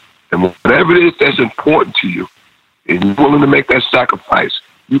do? And whatever it is that's important to you, and you're willing to make that sacrifice,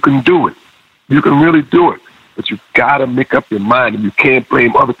 you can do it. You can really do it. But you got to make up your mind, and you can't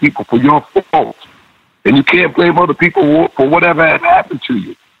blame other people for your faults. And you can't blame other people for whatever has happened to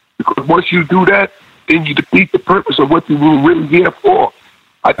you. Because once you do that, then you defeat the purpose of what you were really here for.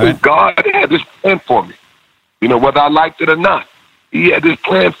 I think God had this plan for me. You know, whether I liked it or not, He had this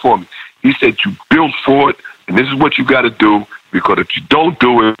plan for me. He said, you built for it, and this is what you got to do, because if you don't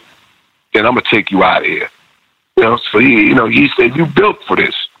do it, then I'm going to take you out of here. You know, so he said, you built for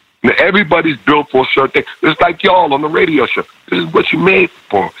this. Now, everybody's built for a certain thing. It's like y'all on the radio show. This is what you made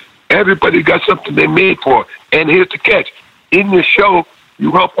for. Everybody got something they made for. And here's the catch. In your show,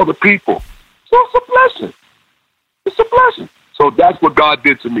 you help other people. So it's a blessing. It's a blessing. So that's what God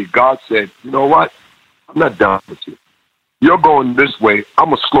did to me. God said, you know what? I'm not done with you. You're going this way. I'm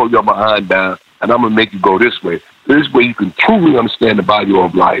going to slow your behind down, and I'm going to make you go this way. This way you can truly understand the value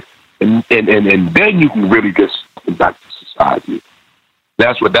of life. And then you can really get something back to society.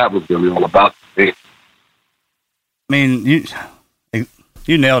 That's what that was really all about. I mean,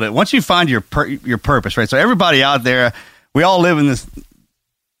 you nailed it. Once you find your purpose, right? So everybody out there, we all live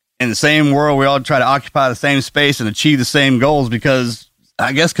in the same world. We all try to occupy the same space and achieve the same goals because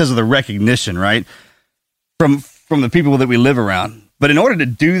of the recognition, right? From the people that we live around. But in order to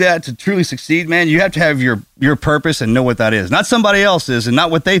do that, to truly succeed, man, you have to have your purpose and know what that is. Not somebody else's and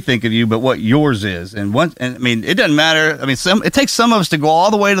not what they think of you, but what yours is. And I mean, it doesn't matter. I mean, it takes some of us to go all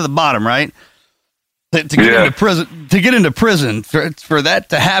the way to the bottom, right? To get into prison, for that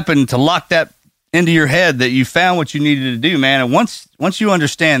to happen, to lock that into your head that you found what you needed to do, man. And once you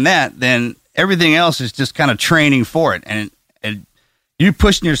understand that, then everything else is just kind of training for it. And you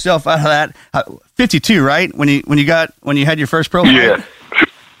pushing yourself out of that. 52, right? When you had your first pro fight?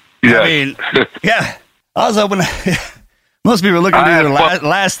 Yeah. I mean, yeah. I was hoping most people are looking to do their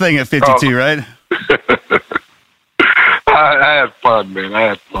last thing at 52, right? I had fun, man. I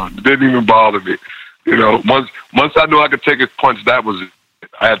had fun. It didn't even bother me. You know, once I knew I could take a punch, that was it.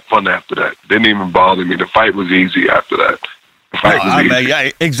 I had fun after that. It didn't even bother me. The fight was easy after that. The fight was easy. Yeah,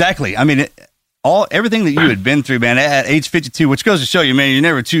 exactly. I mean, everything that you had been through, man, at age 52, which goes to show you, man, you're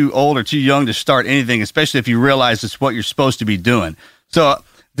never too old or too young to start anything, especially if you realize it's what you're supposed to be doing. So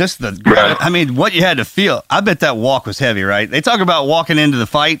I mean, what you had to feel, I bet that walk was heavy, right? They talk about walking into the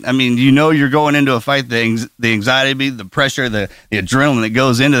fight. I mean, you're going into a fight, the anxiety, the pressure, the adrenaline that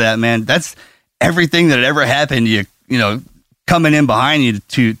goes into that, man. That's everything that ever happened to you, coming in behind you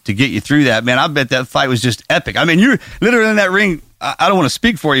to get you through that, man. I bet that fight was just epic. I mean, you're literally in that ring. I don't want to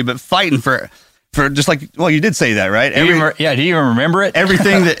speak for you, but fighting for for just like, well, you did say that, right? Do you even remember it?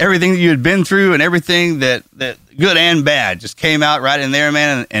 everything that you had been through and everything that good and bad just came out right in there,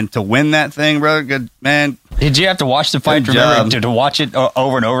 man. And to win that thing, brother, good, man. Did you have to watch the fight? Remember to watch it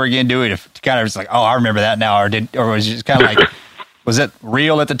over and over again? Do it to kind of just like, oh, I remember that now, or was it just kind of like, was it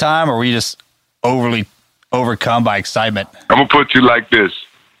real at the time, or were you just overly overcome by excitement? I'm gonna put you like this.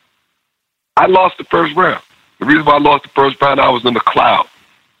 I lost the first round. The reason why I lost the first round, I was in the cloud.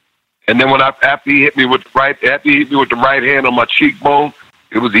 And then after he hit me with the right hand on my cheekbone,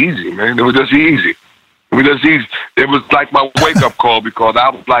 it was easy, man. It was just easy. It was like my wake-up call, because I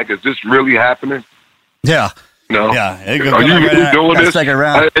was like, is this really happening? Yeah. No. Yeah. Are you really doing this? Second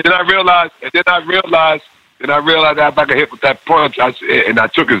round. And then I realized after I got hit with that punch, and I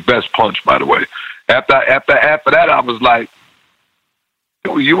took his best punch, by the way. After that, I was like,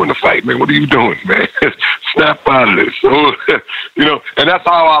 you in the fight, man. What are you doing, man? Snap out of this. So, and that's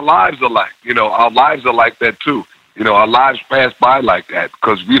how our lives are like. Our lives are like that too. Our lives pass by like that,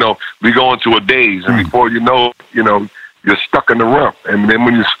 because, we go into a daze, and before you know, you're stuck in the rut. And then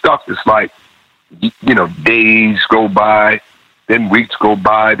when you're stuck, it's like, days go by, then weeks go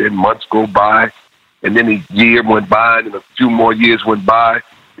by, then months go by, and then a year went by, and then a few more years went by,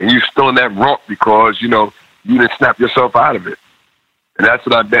 and you're still in that rut because, you didn't snap yourself out of it. And that's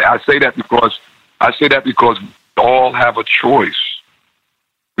what I say that because we all have a choice.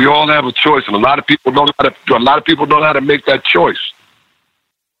 We all have a choice, and a lot of people don't know how to make that choice.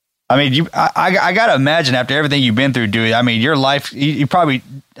 I mean, I got to imagine, after everything you've been through, Dewey, I mean, your life, you don't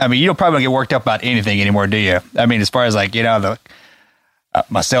probably get worked up about anything anymore, do you? I mean, as far as like,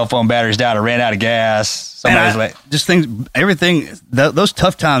 my cell phone battery's down, I ran out of gas. Just things, everything, those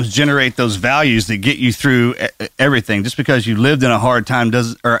tough times generate those values that get you through everything. Just because you lived in a hard time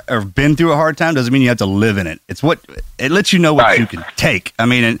or been through a hard time doesn't mean you have to live in it. It lets you know what you can take. I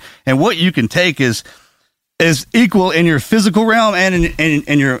mean, and what you can take is equal in your physical realm and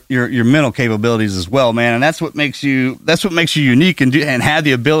in your mental capabilities as well, man. And that's what makes you unique and have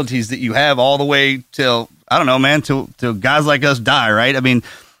the abilities that you have all the way till, I don't know, man, till guys like us die, right? I mean,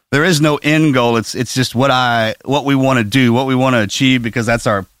 there is no end goal. It's just what we want to do, what we want to achieve, because that's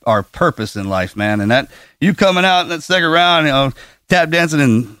our purpose in life, man. And that you coming out in that second round, tap dancing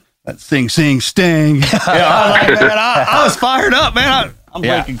and that sing, sting. I was fired up, man. I'm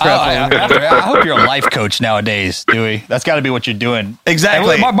breaking crap. I hope you're a life coach nowadays, Dewey. That's got to be what you're doing.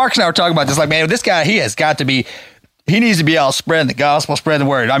 Exactly. And Mark and I were talking about this. Like, man, this guy, he needs to be out spreading the gospel, spreading the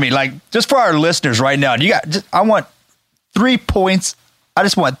word. I mean, like, just for our listeners right now, I want 3 points. I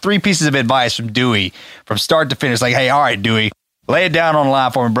just want 3 pieces of advice from Dewey from start to finish. Like, hey, all right, Dewey, lay it down on the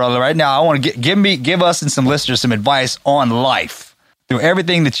line for me, brother. Right now, I want to give us and some listeners some advice on life through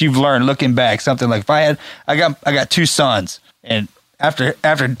everything that you've learned. Looking back, something like, if I got 2 sons, and after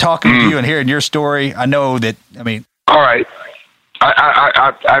talking to you and hearing your story, I know that. I mean, all right.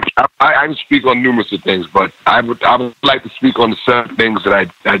 I can speak on numerous of things, but I would like to speak on the certain things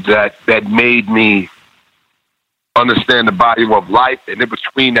that made me understand the value of life, and in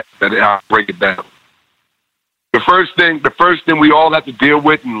between that I'll break it down. The first thing we all have to deal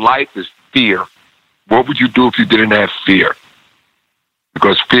with in life is fear. What would you do if you didn't have fear?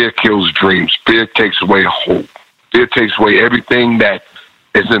 Because fear kills dreams. Fear takes away hope. Fear takes away everything that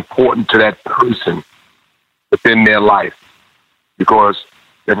is important to that person within their life. Because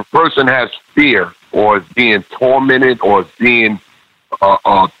if a person has fear, or is being tormented, or is being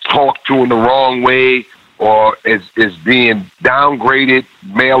talked to in the wrong way, or is being downgraded,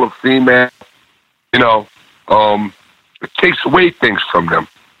 male or female, it takes away things from them,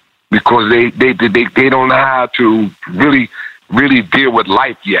 because they don't know how to really deal with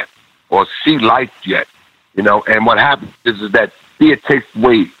life yet, or see life yet, And what happens is that fear takes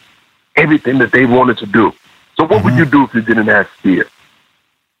away everything that they wanted to do. So what would you do if you didn't have fear?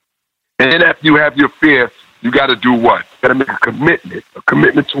 And then after you have your fear, you got to do what? You got to make a commitment. A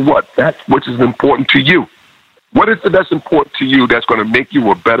commitment to what? That which is important to you. What is it that's important to you that's going to make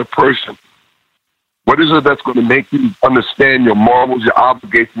you a better person? What is it that's going to make you understand your morals, your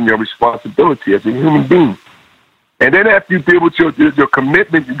obligation, your responsibility as a human being? And then after you deal with your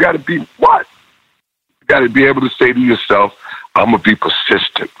commitment, you got to be what? You got to be able to say to yourself, I'm going to be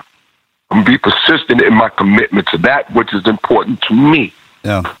persistent. I'm going to be persistent in my commitment to that which is important to me.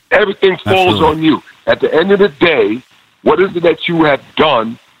 Yeah. Everything falls on you. At the end of the day, what is it that you have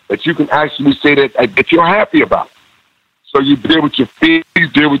done that you can actually say that you're happy about? So you deal with your fear, you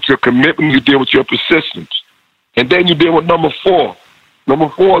deal with your commitment, you deal with your persistence. And then you deal with number 4. Number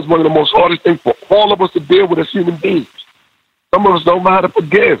 4 is one of the most hardest things for all of us to deal with as human beings. Some of us don't know how to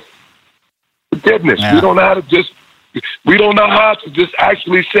forgive. Forgiveness. Yeah. We don't know how to just We don't know how to just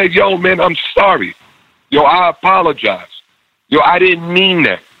actually say, yo, man, I'm sorry. Yo, I apologize. Yo, I didn't mean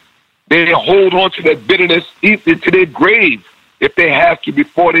that. They hold on to that bitterness even to their grave if they have to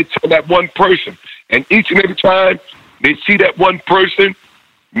before they tell that one person. And each and every time they see that one person,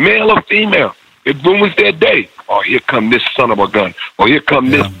 male or female, it ruins their day. Oh, here come this son of a gun. Or here come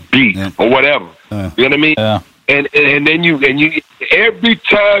this beat or whatever. You know what I mean? Yeah. And then you every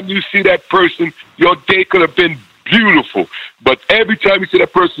time you see that person, your day could have been beautiful. But every time you see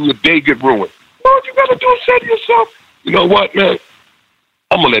that person, your day get ruined. What you gotta do is say to yourself, you know what, man?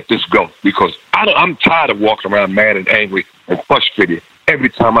 I'm gonna let this go because I'm tired of walking around mad and angry and frustrated every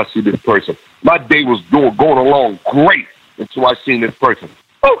time I see this person. My day was going along great until I seen this person.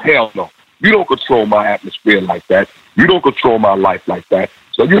 Oh, hell no. You don't control my atmosphere like that. You don't control my life like that.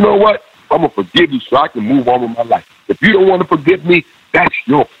 So you know what? I'm going to forgive you so I can move on with my life. If you don't want to forgive me, that's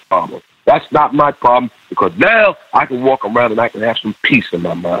your problem. That's not my problem because now I can walk around and I can have some peace in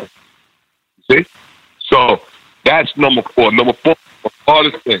my mind. See? So that's number 4. Number 4, the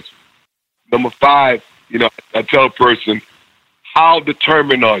hardest things. Number 5, you know, I tell a person, how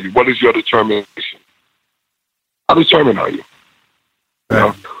determined are you? What is your determination? How determined are you? You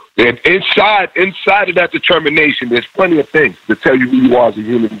know? And inside of that determination, there's plenty of things to tell you who you are as a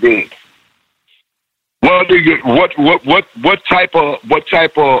human being. What type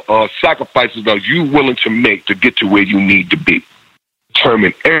of sacrifices are you willing to make to get to where you need to be?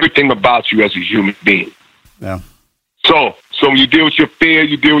 Determine everything about you as a human being. Yeah. So when you deal with your fear,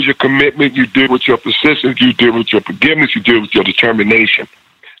 you deal with your commitment, you deal with your persistence, you deal with your forgiveness, you deal with your determination.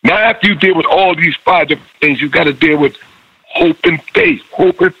 Now, after you deal with all these 5 different things, you've got to deal with hope and faith.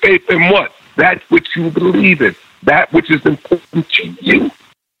 Hope and faith in what? That which you believe in. That which is important to you.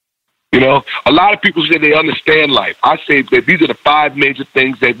 You know, a lot of people say they understand life. I say that these are the 5 major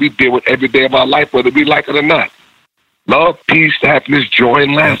things that we deal with every day of our life, whether we like it or not. Love, peace, happiness, joy,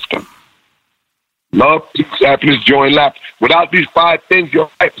 and laughter. Love, peace, happiness, joy, and laughter. Without these 5 things, your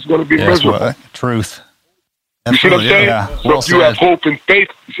life is going to be miserable. Well, truth. You see what I'm saying? Yeah. So if you have hope and faith,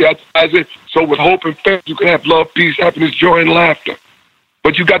 you see how I said? So with hope and faith, you can have love, peace, happiness, joy, and laughter.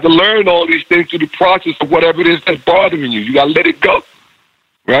 But you got to learn all these things through the process of whatever it is that's bothering you. You got to let it go.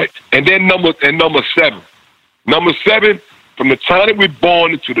 Right? And then number 7. Number 7, from the time that we're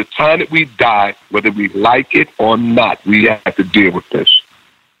born to the time that we die, whether we like it or not, we have to deal with this.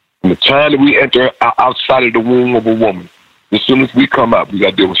 From the time that we enter outside of the womb of a woman, as soon as we come out, we got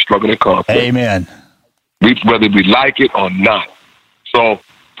to deal with struggle and conflict. Amen. Whether we like it or not. So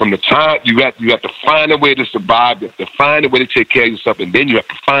from the time you have to find a way to survive, you have to find a way to take care of yourself, and then you have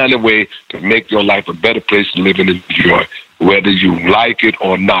to find a way to make your life a better place to live and enjoy, whether you like it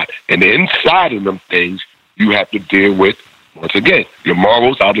or not. And inside of them things, you have to deal with, once again, your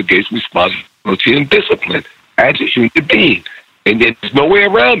morals, obligations, responsibility, and discipline as a human being. And there's no way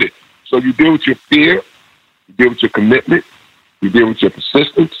around it. So you deal with your fear, you deal with your commitment, you deal with your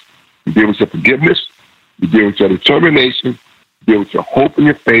persistence, you deal with your forgiveness, you deal with your determination, you deal with your hope and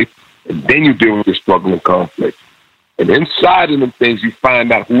your faith, and then you deal with your struggle and conflict. And inside of them things, you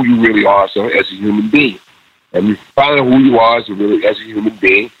find out who you really are as a human being. And you find out who you are as a human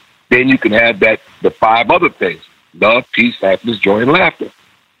being, then you can have the 5 other things: love, peace, happiness, joy, and laughter.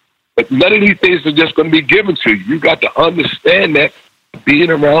 But none of these things are just going to be given to you. You got to understand that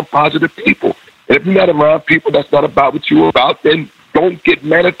being around positive people. And if you're not around people that's not about what you're about, then don't get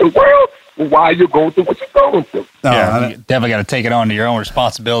mad at the world for why you're going through what you're going through. Yeah, you definitely got to take it on to your own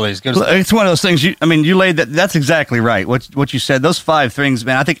responsibilities. It's one of those things. You laid that. That's exactly right. What you said. Those 5 things,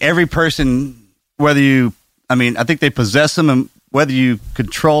 man. I think every person, I think they possess them, and whether you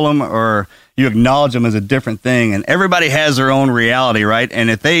control them or you acknowledge them is a different thing. And everybody has their own reality, right? And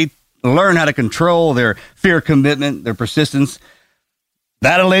if they learn how to control their fear, commitment, their persistence,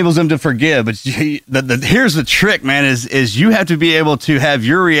 that enables them to forgive. But here's the trick, man, is you have to be able to have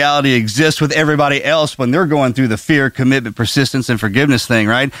your reality exist with everybody else when they're going through the fear, commitment, persistence, and forgiveness thing,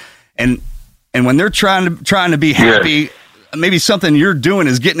 right? And when they're trying to be happy, maybe something you're doing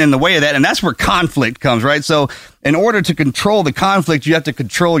is getting in the way of that, and that's where conflict comes, right? So in order to control the conflict, you have to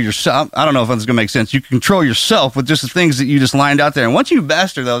control yourself. I don't know if that's going to make sense. You control yourself with just the things that you just lined out there. And once you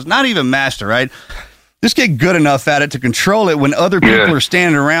master those, not even master, right? Just get good enough at it to control it when other people are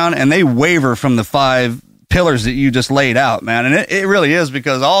standing around and they waver from the 5 pillars that you just laid out, man. And it really is,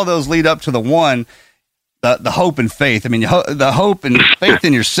 because all those lead up to the one, the hope and faith. I mean, the hope and faith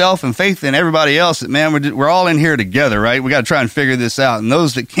in yourself and faith in everybody else. Man, we're all in here together, right? We got to try and figure this out. And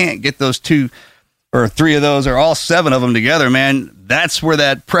those that can't get those 2 or 3 of those, or all 7 of them together, man, that's where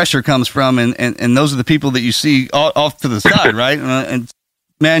that pressure comes from. And those are the people that you see off to the side, right? And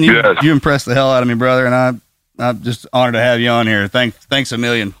man, you impressed the hell out of me, brother. And I'm just honored to have you on here. Thanks a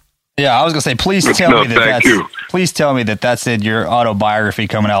million. Yeah, I was gonna say, please tell me that that's in your autobiography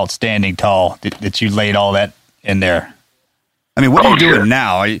coming out standing tall. That you laid all that in there. I mean, what are you doing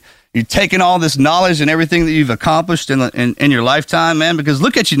now? Are you taking all this knowledge and everything that you've accomplished in your lifetime, man? Because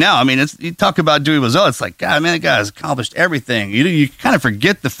look at you now. I mean, you talk about Dewey Bozella. It's like, God, man, that guy has accomplished everything. You kind of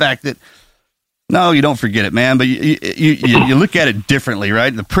forget the fact that. No, you don't forget it, man. But you look at it differently,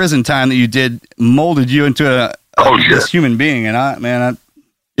 right? The prison time that you did molded you into this human being, and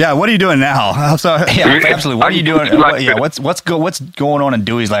yeah. What are you doing now? I'm sorry. Yeah, absolutely. What are you doing? What's going on in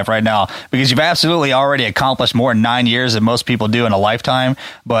Dewey's life right now? Because you've absolutely already accomplished more in 9 years than most people do in a lifetime.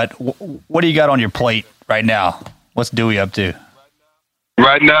 But what do you got on your plate right now? What's Dewey up to?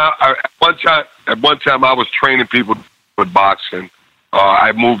 Right now, at one time, I was training people with boxing.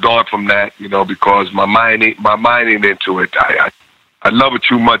 I moved on from that, because my mind ain't into it. I love it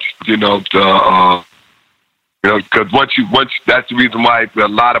too much, because once that's the reason why a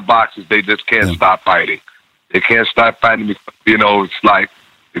lot of boxers, they just can't stop fighting. They can't stop fighting because, it's like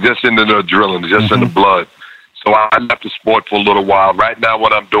it's just in the drilling, it's just in the blood. So I left the sport for a little while. Right now,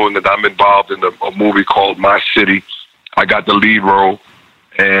 what I'm doing is I'm involved in a movie called My City. I got the lead role,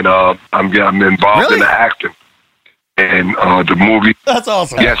 and I'm involved in the acting. And the movie. That's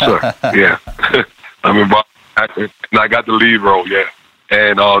awesome. Yes, sir. Yeah. I'm involved in acting, and I got the lead role, yeah.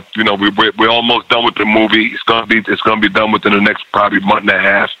 And we're almost done with the movie. It's gonna be done within the next probably month and a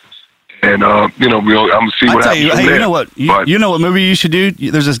half. And I'm gonna see what happens. Hey, you know what? You know what movie you should do?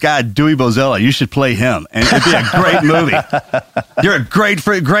 There's this guy Dewey Bozella. You should play him, and it'd be a great movie. You're great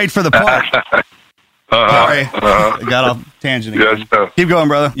for the part. Sorry, I got off tangent again. Yes, sir. Keep going,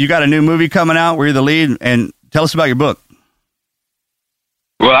 brother. You got a new movie coming out where you're the lead, and tell us about your book.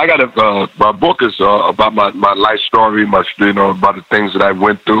 Well, I got my book is about my life story, about the things that I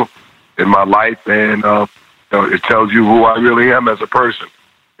went through in my life, and it tells you who I really am as a person.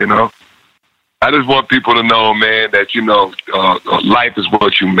 I just want people to know, man, that life is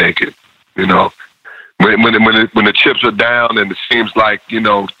what you make it. When the chips are down and it seems like you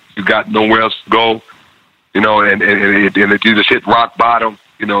got nowhere else to go, and you just hit rock bottom,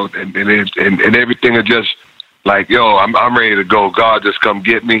 and everything is just. Like, yo, I'm ready to go. God, just come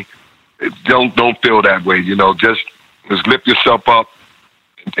get me. Don't feel that way, Just lift yourself up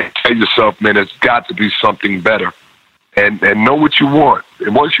and tell yourself, man, it's got to be something better. And know what you want.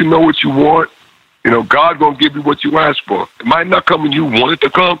 And once you know what you want, God gonna give you what you ask for. It might not come when you want it to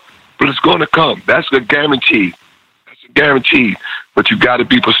come, but it's gonna come. That's a guarantee. But you got to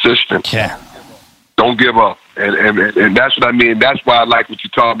be persistent. Yeah. Don't give up. And that's what I mean. That's why I like what you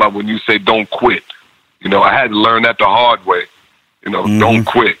talk about when you say don't quit. I had to learn that the hard way. Don't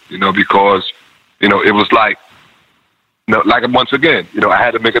quit. Because it was like, once again, I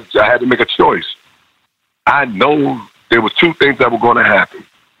had to make a choice. I know there were two things that were going to happen.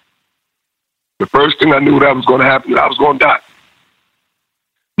 The first thing I knew that was going to happen, I was going to die.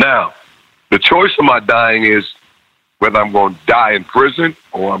 Now, the choice of my dying is whether I'm going to die in prison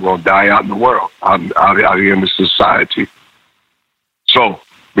or I'm going to die out in the world, out here in the society. So,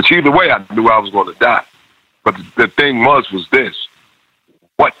 but either way, I knew I was going to die. But the thing was this: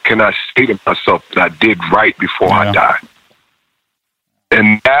 what can I say to myself that I did right before I died?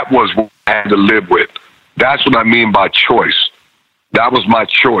 And that was what I had to live with. That's what I mean by choice. That was my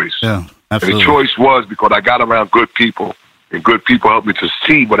choice. Yeah, absolutely. And the choice was because I got around good people, and good people helped me to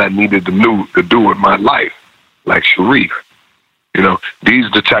see what I needed to do in my life, like Sharif. These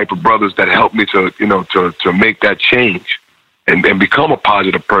are the type of brothers that helped me to make that change and become a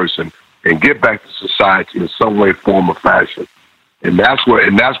positive person and get back to society in some way, form, or fashion. And that's what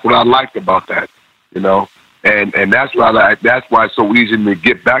I liked about that, And that's why it's so easy to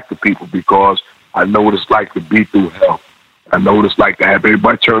get back to people, because I know what it's like to be through hell. I know what it's like to have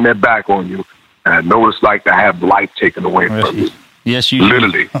everybody turn their back on you. And I know what it's like to have life taken away from you. Yes, you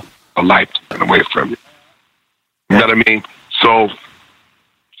literally a life taken away from you. You know what I mean? So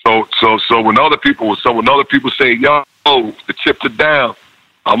when other people say, "Yo, the chips are down.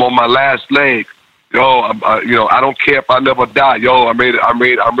 I'm on my last leg. Yo, I don't care if I never die. Yo, I'm ready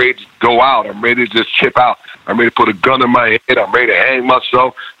to go out. I'm ready to just chip out. I'm ready to put a gun in my head. I'm ready to hang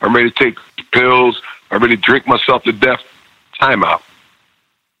myself. I'm ready to take pills. I'm ready to drink myself to death." Time out.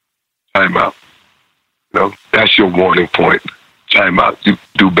 That's your warning point. Time out. You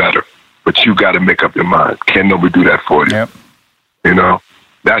do better, but you got to make up your mind. Can't nobody do that for you. Yep.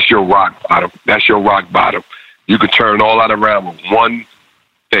 That's your rock bottom. You can turn all that around with one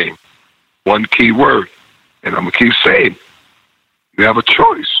thing, one key word, and I'm gonna keep saying, you have a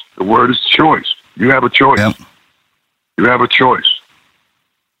choice. The word is choice. You have a choice. Yep. You have a choice.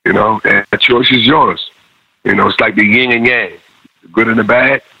 And that choice is yours. You know, it's like the yin and yang, the good and the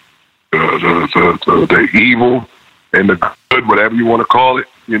bad, the evil and the good, whatever you want to call it,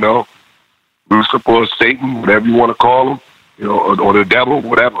 you know, Lucifer or Satan, whatever you want to call him, you know, or the devil,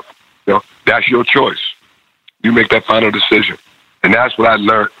 whatever. You know, that's your choice. You make that final decision. And that's what I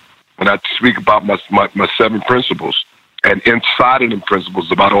learned when I speak about my 7 principles. And inside of them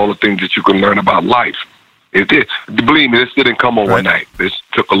principles, about all the things that you can learn about life. It did. Believe me, this didn't come overnight. This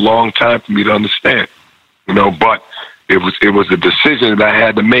took a long time for me to understand. You know, but it was a decision that I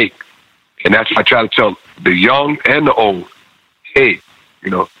had to make. And that's what I try to tell the young and the old. Hey, you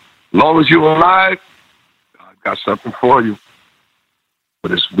know, as long as you're alive, I've got something for you.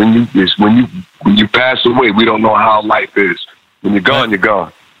 But it's when you pass away, we don't know how life is. When you're gone, you're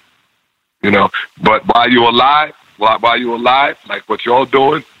gone. You know, but while you're alive, like what y'all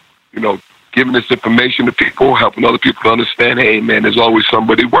doing, you know, giving this information to people, helping other people to understand, hey man, there's always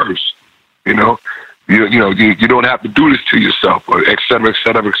somebody worse. You know, you don't have to do this to yourself, or et cetera, et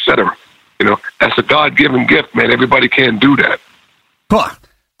cetera, et cetera. You know, that's a God-given gift, man. Everybody can't do that. Huh.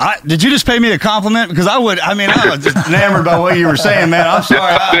 Did you just pay me a compliment? Because I was just enamored by what you were saying, man. I'm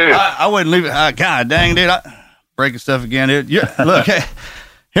sorry. I wouldn't leave it. God dang, dude. Breaking stuff again, dude. Look, hey,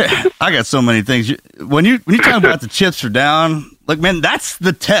 here, I got so many things. When you talk about the chips are down, look, man, that's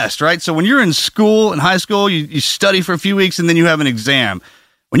the test, right? So when you're in school, in high school, you study for a few weeks and then you have an exam.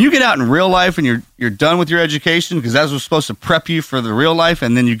 When you get out in real life and you're done with your education, because that was supposed to prep you for the real life,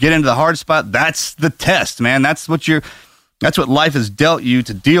 and then you get into the hard spot, that's the test, man. That's what life has dealt you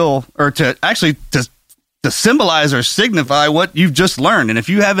to deal, or to actually to symbolize or signify what you've just learned. And if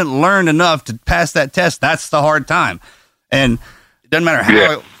you haven't learned enough to pass that test, that's the hard time. And it doesn't matter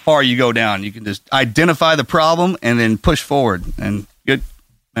how far you go down. You can just identify the problem and then push forward. And good,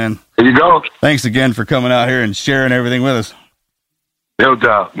 man. There you go. Thanks again for coming out here and sharing everything with us. No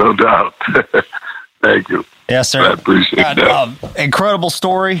doubt. Thank you. Yes, sir. I appreciate that. Incredible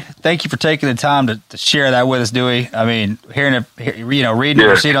story. Thank you for taking the time to share that with us, Dewey. I mean, hearing it, reading it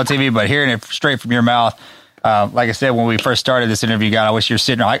or seeing it on TV, but hearing it straight from your mouth. Like I said, when we first started this interview, God, I wish you were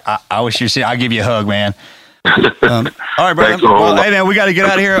sitting. I wish you were sitting. I'll give you a hug, man. All right, brother. Well, hey, man, we got to get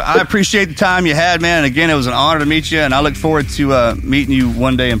out of here. I appreciate the time you had, man. And again, it was an honor to meet you, and I look forward to meeting you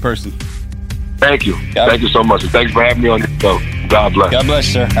one day in person. Thank you. Thank you so much. And thanks for having me on your show. God bless. God bless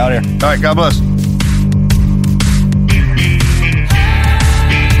you, sir. Out here. All right, God bless.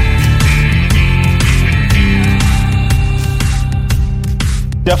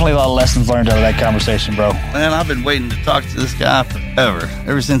 Definitely a lot of lessons learned out of that conversation, bro. Man, I've been waiting to talk to this guy forever.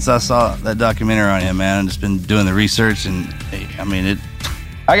 Ever since I saw that documentary on him, man. I've just been doing the research, and I mean,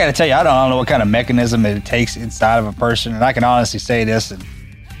 I got to tell you, I don't know what kind of mechanism it takes inside of a person, and I can honestly say this, and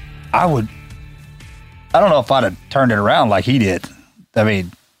I don't know if I'd have turned it around like he did. I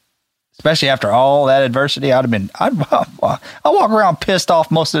mean, especially after all that adversity, I'd walk around pissed off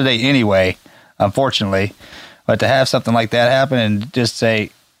most of the day anyway, unfortunately. But to have something like that happen and just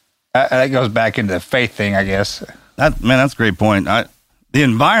say, that goes back into the faith thing, I guess. That's a great point. The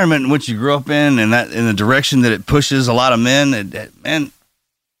environment in which you grew up in, and that in the direction that it pushes a lot of men, man,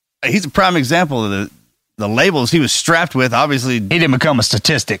 he's a prime example of the labels he was strapped with. Obviously, he didn't become a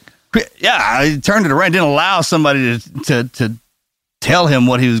statistic. Yeah, he turned it around. Didn't allow somebody to tell him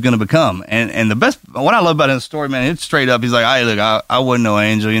what he was going to become. And the best, what I love about his story, man, it's straight up. He's like, "Hey, look, I wasn't no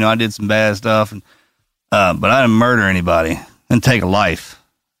angel. I did some bad stuff, but I didn't murder anybody and take a life."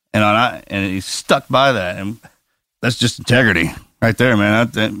 And he's stuck by that, and that's just integrity right there, man.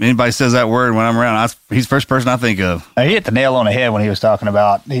 Anybody says that word when I'm around, he's the first person I think of. He hit the nail on the head when he was talking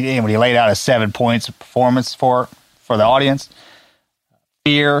about when he laid out his 7 points of performance for the audience.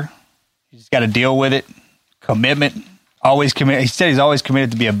 Fear. You just got to deal with it. Commitment. Always committed. He said he's always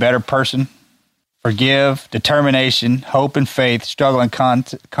committed to be a better person. Forgive. Determination. Hope and faith. Struggle and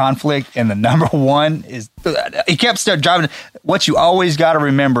conflict. And the number one is, he kept driving. What you always got to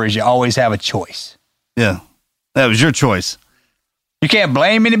remember is you always have a choice. Yeah. That was your choice. You can't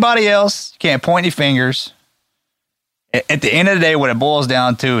blame anybody else. You can't point any fingers. At the end of the day, what it boils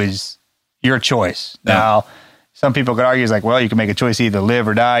down to is your choice. Yeah. Now, some people could argue, it's like, well, you can make a choice, either live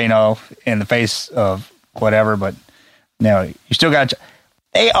or die, in the face of whatever. But no, you still got.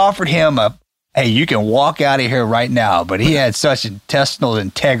 They offered him hey, you can walk out of here right now. But he had such intestinal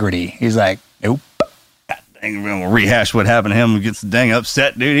integrity. He's like, nope. God dang, we're gonna rehash what happened to him and gets dang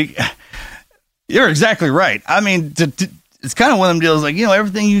upset, dude. You're exactly right. I mean, it's kind of one of them deals like,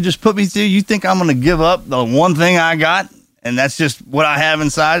 everything you just put me through, you think I'm going to give up the one thing I got? And that's just what I have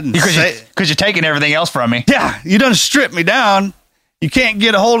inside. Because you're taking everything else from me. Yeah, you done stripped me down. You can't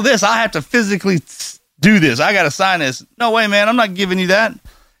get a hold of this. I have to physically do this. I got to sign this. No way, man. I'm not giving you that.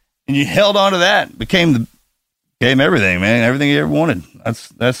 And you held on to that. Became Gave him everything, man. Everything he ever wanted.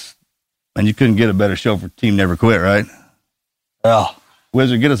 That's, and you couldn't get a better show for Team Never Quit, right? Oh,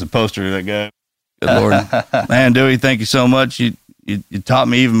 Wizard, get us a poster of that guy. Good Lord. Man, Dewey, thank you so much. You taught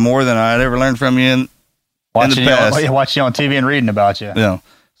me even more than I'd ever learned from you in the past. Watching you on TV and reading about you. Yeah.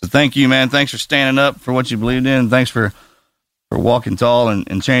 So thank you, man. Thanks for standing up for what you believed in. Thanks for walking tall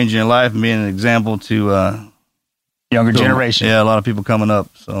and changing your life and being an example to younger generation. Yeah, a lot of people coming up.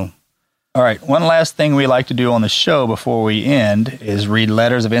 So, all right. One last thing we like to do on the show before we end is read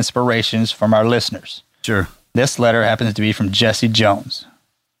letters of inspirations from our listeners. Sure. This letter happens to be from Jesse Jones.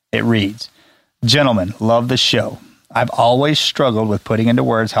 It reads, "Gentlemen, love the show. I've always struggled with putting into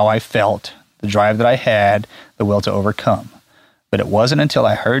words how I felt, the drive that I had, the will to overcome. But it wasn't until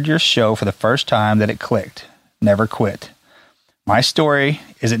I heard your show for the first time that it clicked. Never quit. My story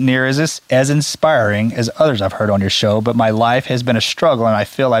isn't near as inspiring as others I've heard on your show, but my life has been a struggle, and I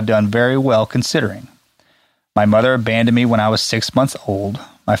feel I've done very well considering. My mother abandoned me when I was 6 months old.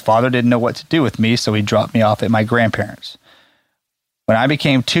 My father didn't know what to do with me, so he dropped me off at my grandparents'. When I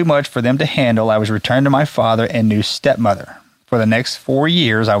became too much for them to handle, I was returned to my father and new stepmother. For the next 4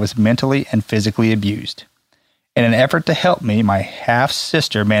 years, I was mentally and physically abused. In an effort to help me, my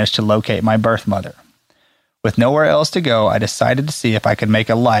half-sister managed to locate my birth mother. With nowhere else to go, I decided to see if I could make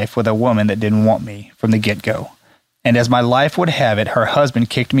a life with a woman that didn't want me from the get-go. And as my life would have it, her husband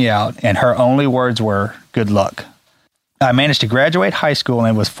kicked me out, and her only words were, 'Good luck.' I managed to graduate high school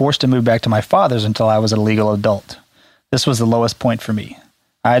and was forced to move back to my father's until I was a legal adult. This was the lowest point for me.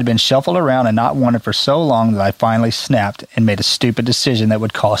 I had been shuffled around and not wanted for so long that I finally snapped and made a stupid decision that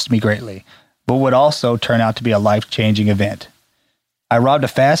would cost me greatly, but would also turn out to be a life-changing event. I robbed a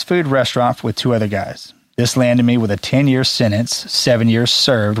fast food restaurant with 2 other guys. This landed me with a 10-year sentence, 7 years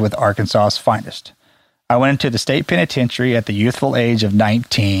served with Arkansas's finest. I went into the state penitentiary at the youthful age of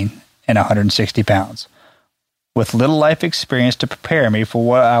 19 and 160 pounds, with little life experience to prepare me for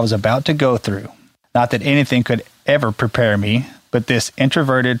what I was about to go through. Not that anything could ever prepare me, but this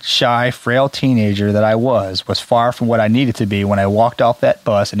introverted, shy, frail teenager that I was far from what I needed to be when I walked off that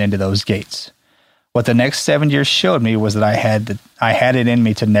bus and into those gates. What the next 7 years showed me was that I had it in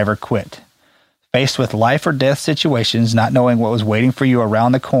me to never quit. Faced with life or death situations, not knowing what was waiting for you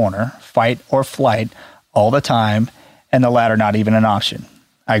around the corner, fight or flight all the time, and the latter not even an option.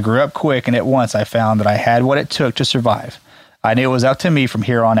 I grew up quick, and at once I found that I had what it took to survive. I knew it was up to me from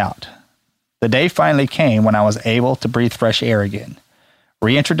here on out. The day finally came when I was able to breathe fresh air again.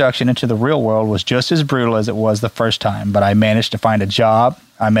 Reintroduction into the real world was just as brutal as it was the first time, but I managed to find a job.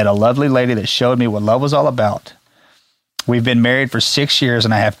 I met a lovely lady that showed me what love was all about. We've been married for 6 years,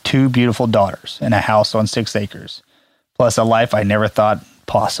 and I have 2 beautiful daughters and a house on 6 acres, plus a life I never thought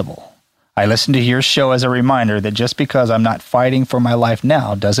possible. I listen to your show as a reminder that just because I'm not fighting for my life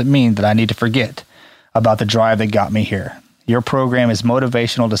now doesn't mean that I need to forget about the drive that got me here. Your program is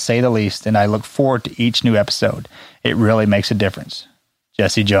motivational to say the least, and I look forward to each new episode. It really makes a difference.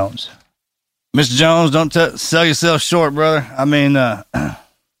 Jesse Jones." Mr. Jones, don't sell yourself short, brother. I mean,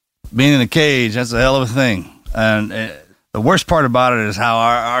 being in a cage, that's a hell of a thing. And the worst part about it is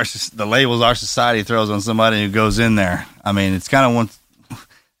how the labels our society throws on somebody who goes in there. I mean, it's kind of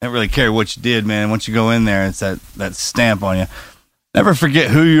they don't really care what you did, man. Once you go in there, it's that stamp on you. Never forget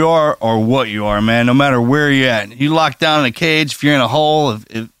who you are or what you are, man, no matter where you're at. You lock down in a cage, if you're in a hole, if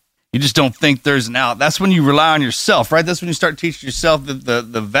you just don't think there's an out. That's when you rely on yourself, right? That's when you start teaching yourself that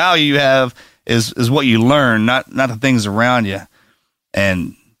the value you have is what you learn, not the things around you.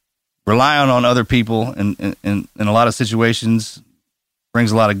 And relying on other people in a lot of situations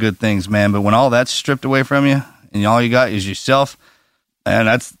brings a lot of good things, man. But when all that's stripped away from you and all you got is yourself, and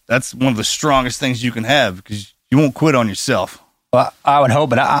that's one of the strongest things you can have, because you won't quit on yourself. Well, I would hope,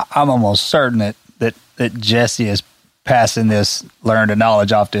 but I'm almost certain that Jesse is passing this learned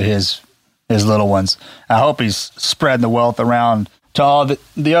knowledge off to his little ones. I hope he's spreading the wealth around to all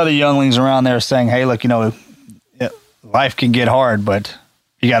the other younglings around there, saying, "Hey, look, life can get hard, but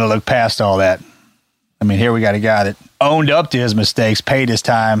you got to look past all that." I mean, here we got a guy that owned up to his mistakes, paid his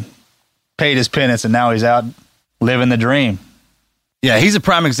time, paid his penance, and now he's out living the dream. Yeah, he's a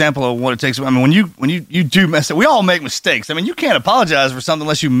prime example of what it takes. I mean, when you do mess up, we all make mistakes. I mean, you can't apologize for something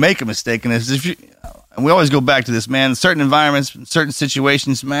unless you make a mistake. And and we always go back to this, man. In certain environments, in certain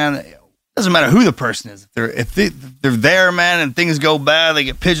situations, man, it doesn't matter who the person is. If they're there, man, and things go bad, they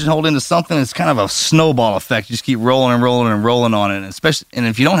get pigeonholed into something. It's kind of a snowball effect. You just keep rolling and rolling and rolling on it. And especially, and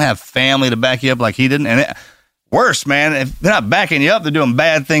if you don't have family to back you up like he didn't, and worse, man, if they're not backing you up, they're doing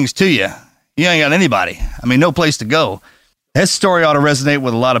bad things to you. You ain't got anybody. I mean, no place to go. His story ought to resonate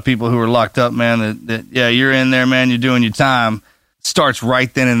with a lot of people who are locked up, man. That you're in there, man. You're doing your time. It starts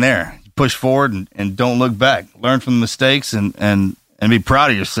right then and there. You push forward and don't look back. Learn from the mistakes and be proud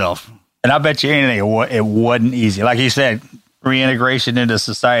of yourself. And I bet you anything, it wasn't easy. Like you said, reintegration into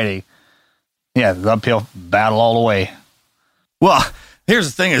society. Yeah, the uphill battle all the way. Well,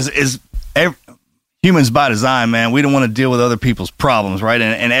 here's the thing humans by design, man, we don't want to deal with other people's problems, right?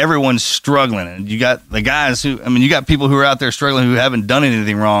 And everyone's struggling. And you got the guys you got people who are out there struggling who haven't done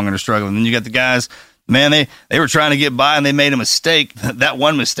anything wrong and are struggling. And you got the guys, man, they were trying to get by and they made a mistake. That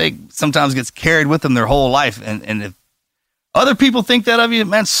one mistake sometimes gets carried with them their whole life. And if other people think that of you,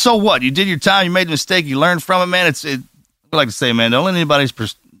 man, so what? You did your time, you made a mistake, you learned from it, man. I like to say, man, don't let anybody's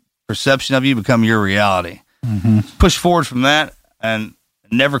perception of you become your reality. Mm-hmm. Push forward from that and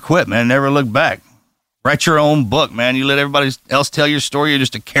never quit, man. Never look back. Write your own book, man. You let everybody else tell your story. You're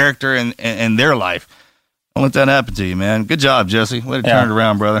just a character in their life. Don't let that happen to you, man. Good job, Jesse. Way to turn it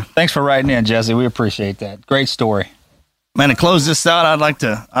around, brother. Thanks for writing in, Jesse. We appreciate that. Great story. Man, to close this out, I'd like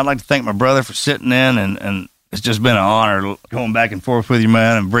to thank my brother for sitting in, and it's just been an honor going back and forth with you,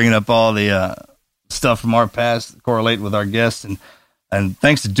 man, and bringing up all the stuff from our past, correlate with our guests, and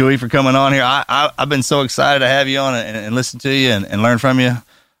thanks to Dewey for coming on here. I've been so excited to have you on and listen to you and learn from you.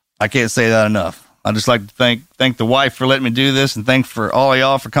 I can't say that enough. I'd just like to thank the wife for letting me do this, and thank for all of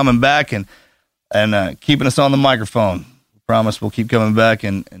y'all for coming back and keeping us on the microphone. Promise we'll keep coming back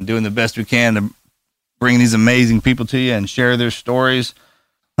and doing the best we can to bring these amazing people to you and share their stories.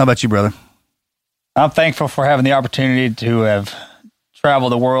 How about you, brother? I'm thankful for having the opportunity to have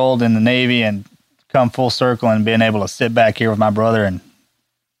traveled the world in the Navy and come full circle and being able to sit back here with my brother and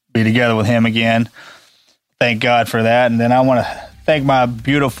be together with him again. Thank God for that. And then I want to thank my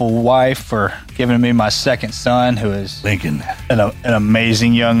beautiful wife for giving me my second son, who is Lincoln, an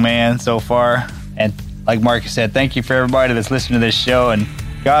amazing young man so far. And like Marcus said, thank you for everybody that's listening to this show, and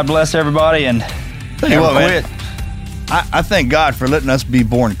God bless everybody, and never quit. I thank God for letting us be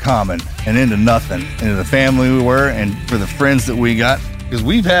born common and into nothing, into the family we were, and for the friends that we got, because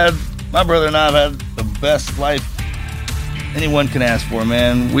my brother and I have had the best life anyone can ask for,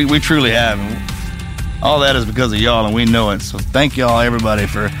 man. We truly have. All that is because of y'all, and we know it. So thank y'all, everybody,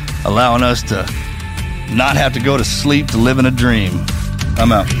 for allowing us to not have to go to sleep to live in a dream.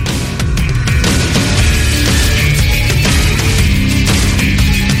 I'm out.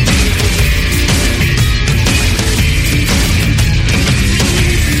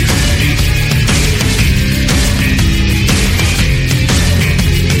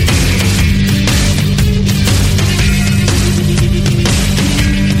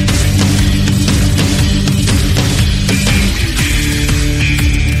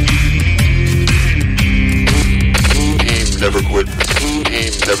 Never quit.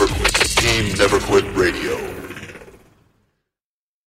 Team Never Quit Radio.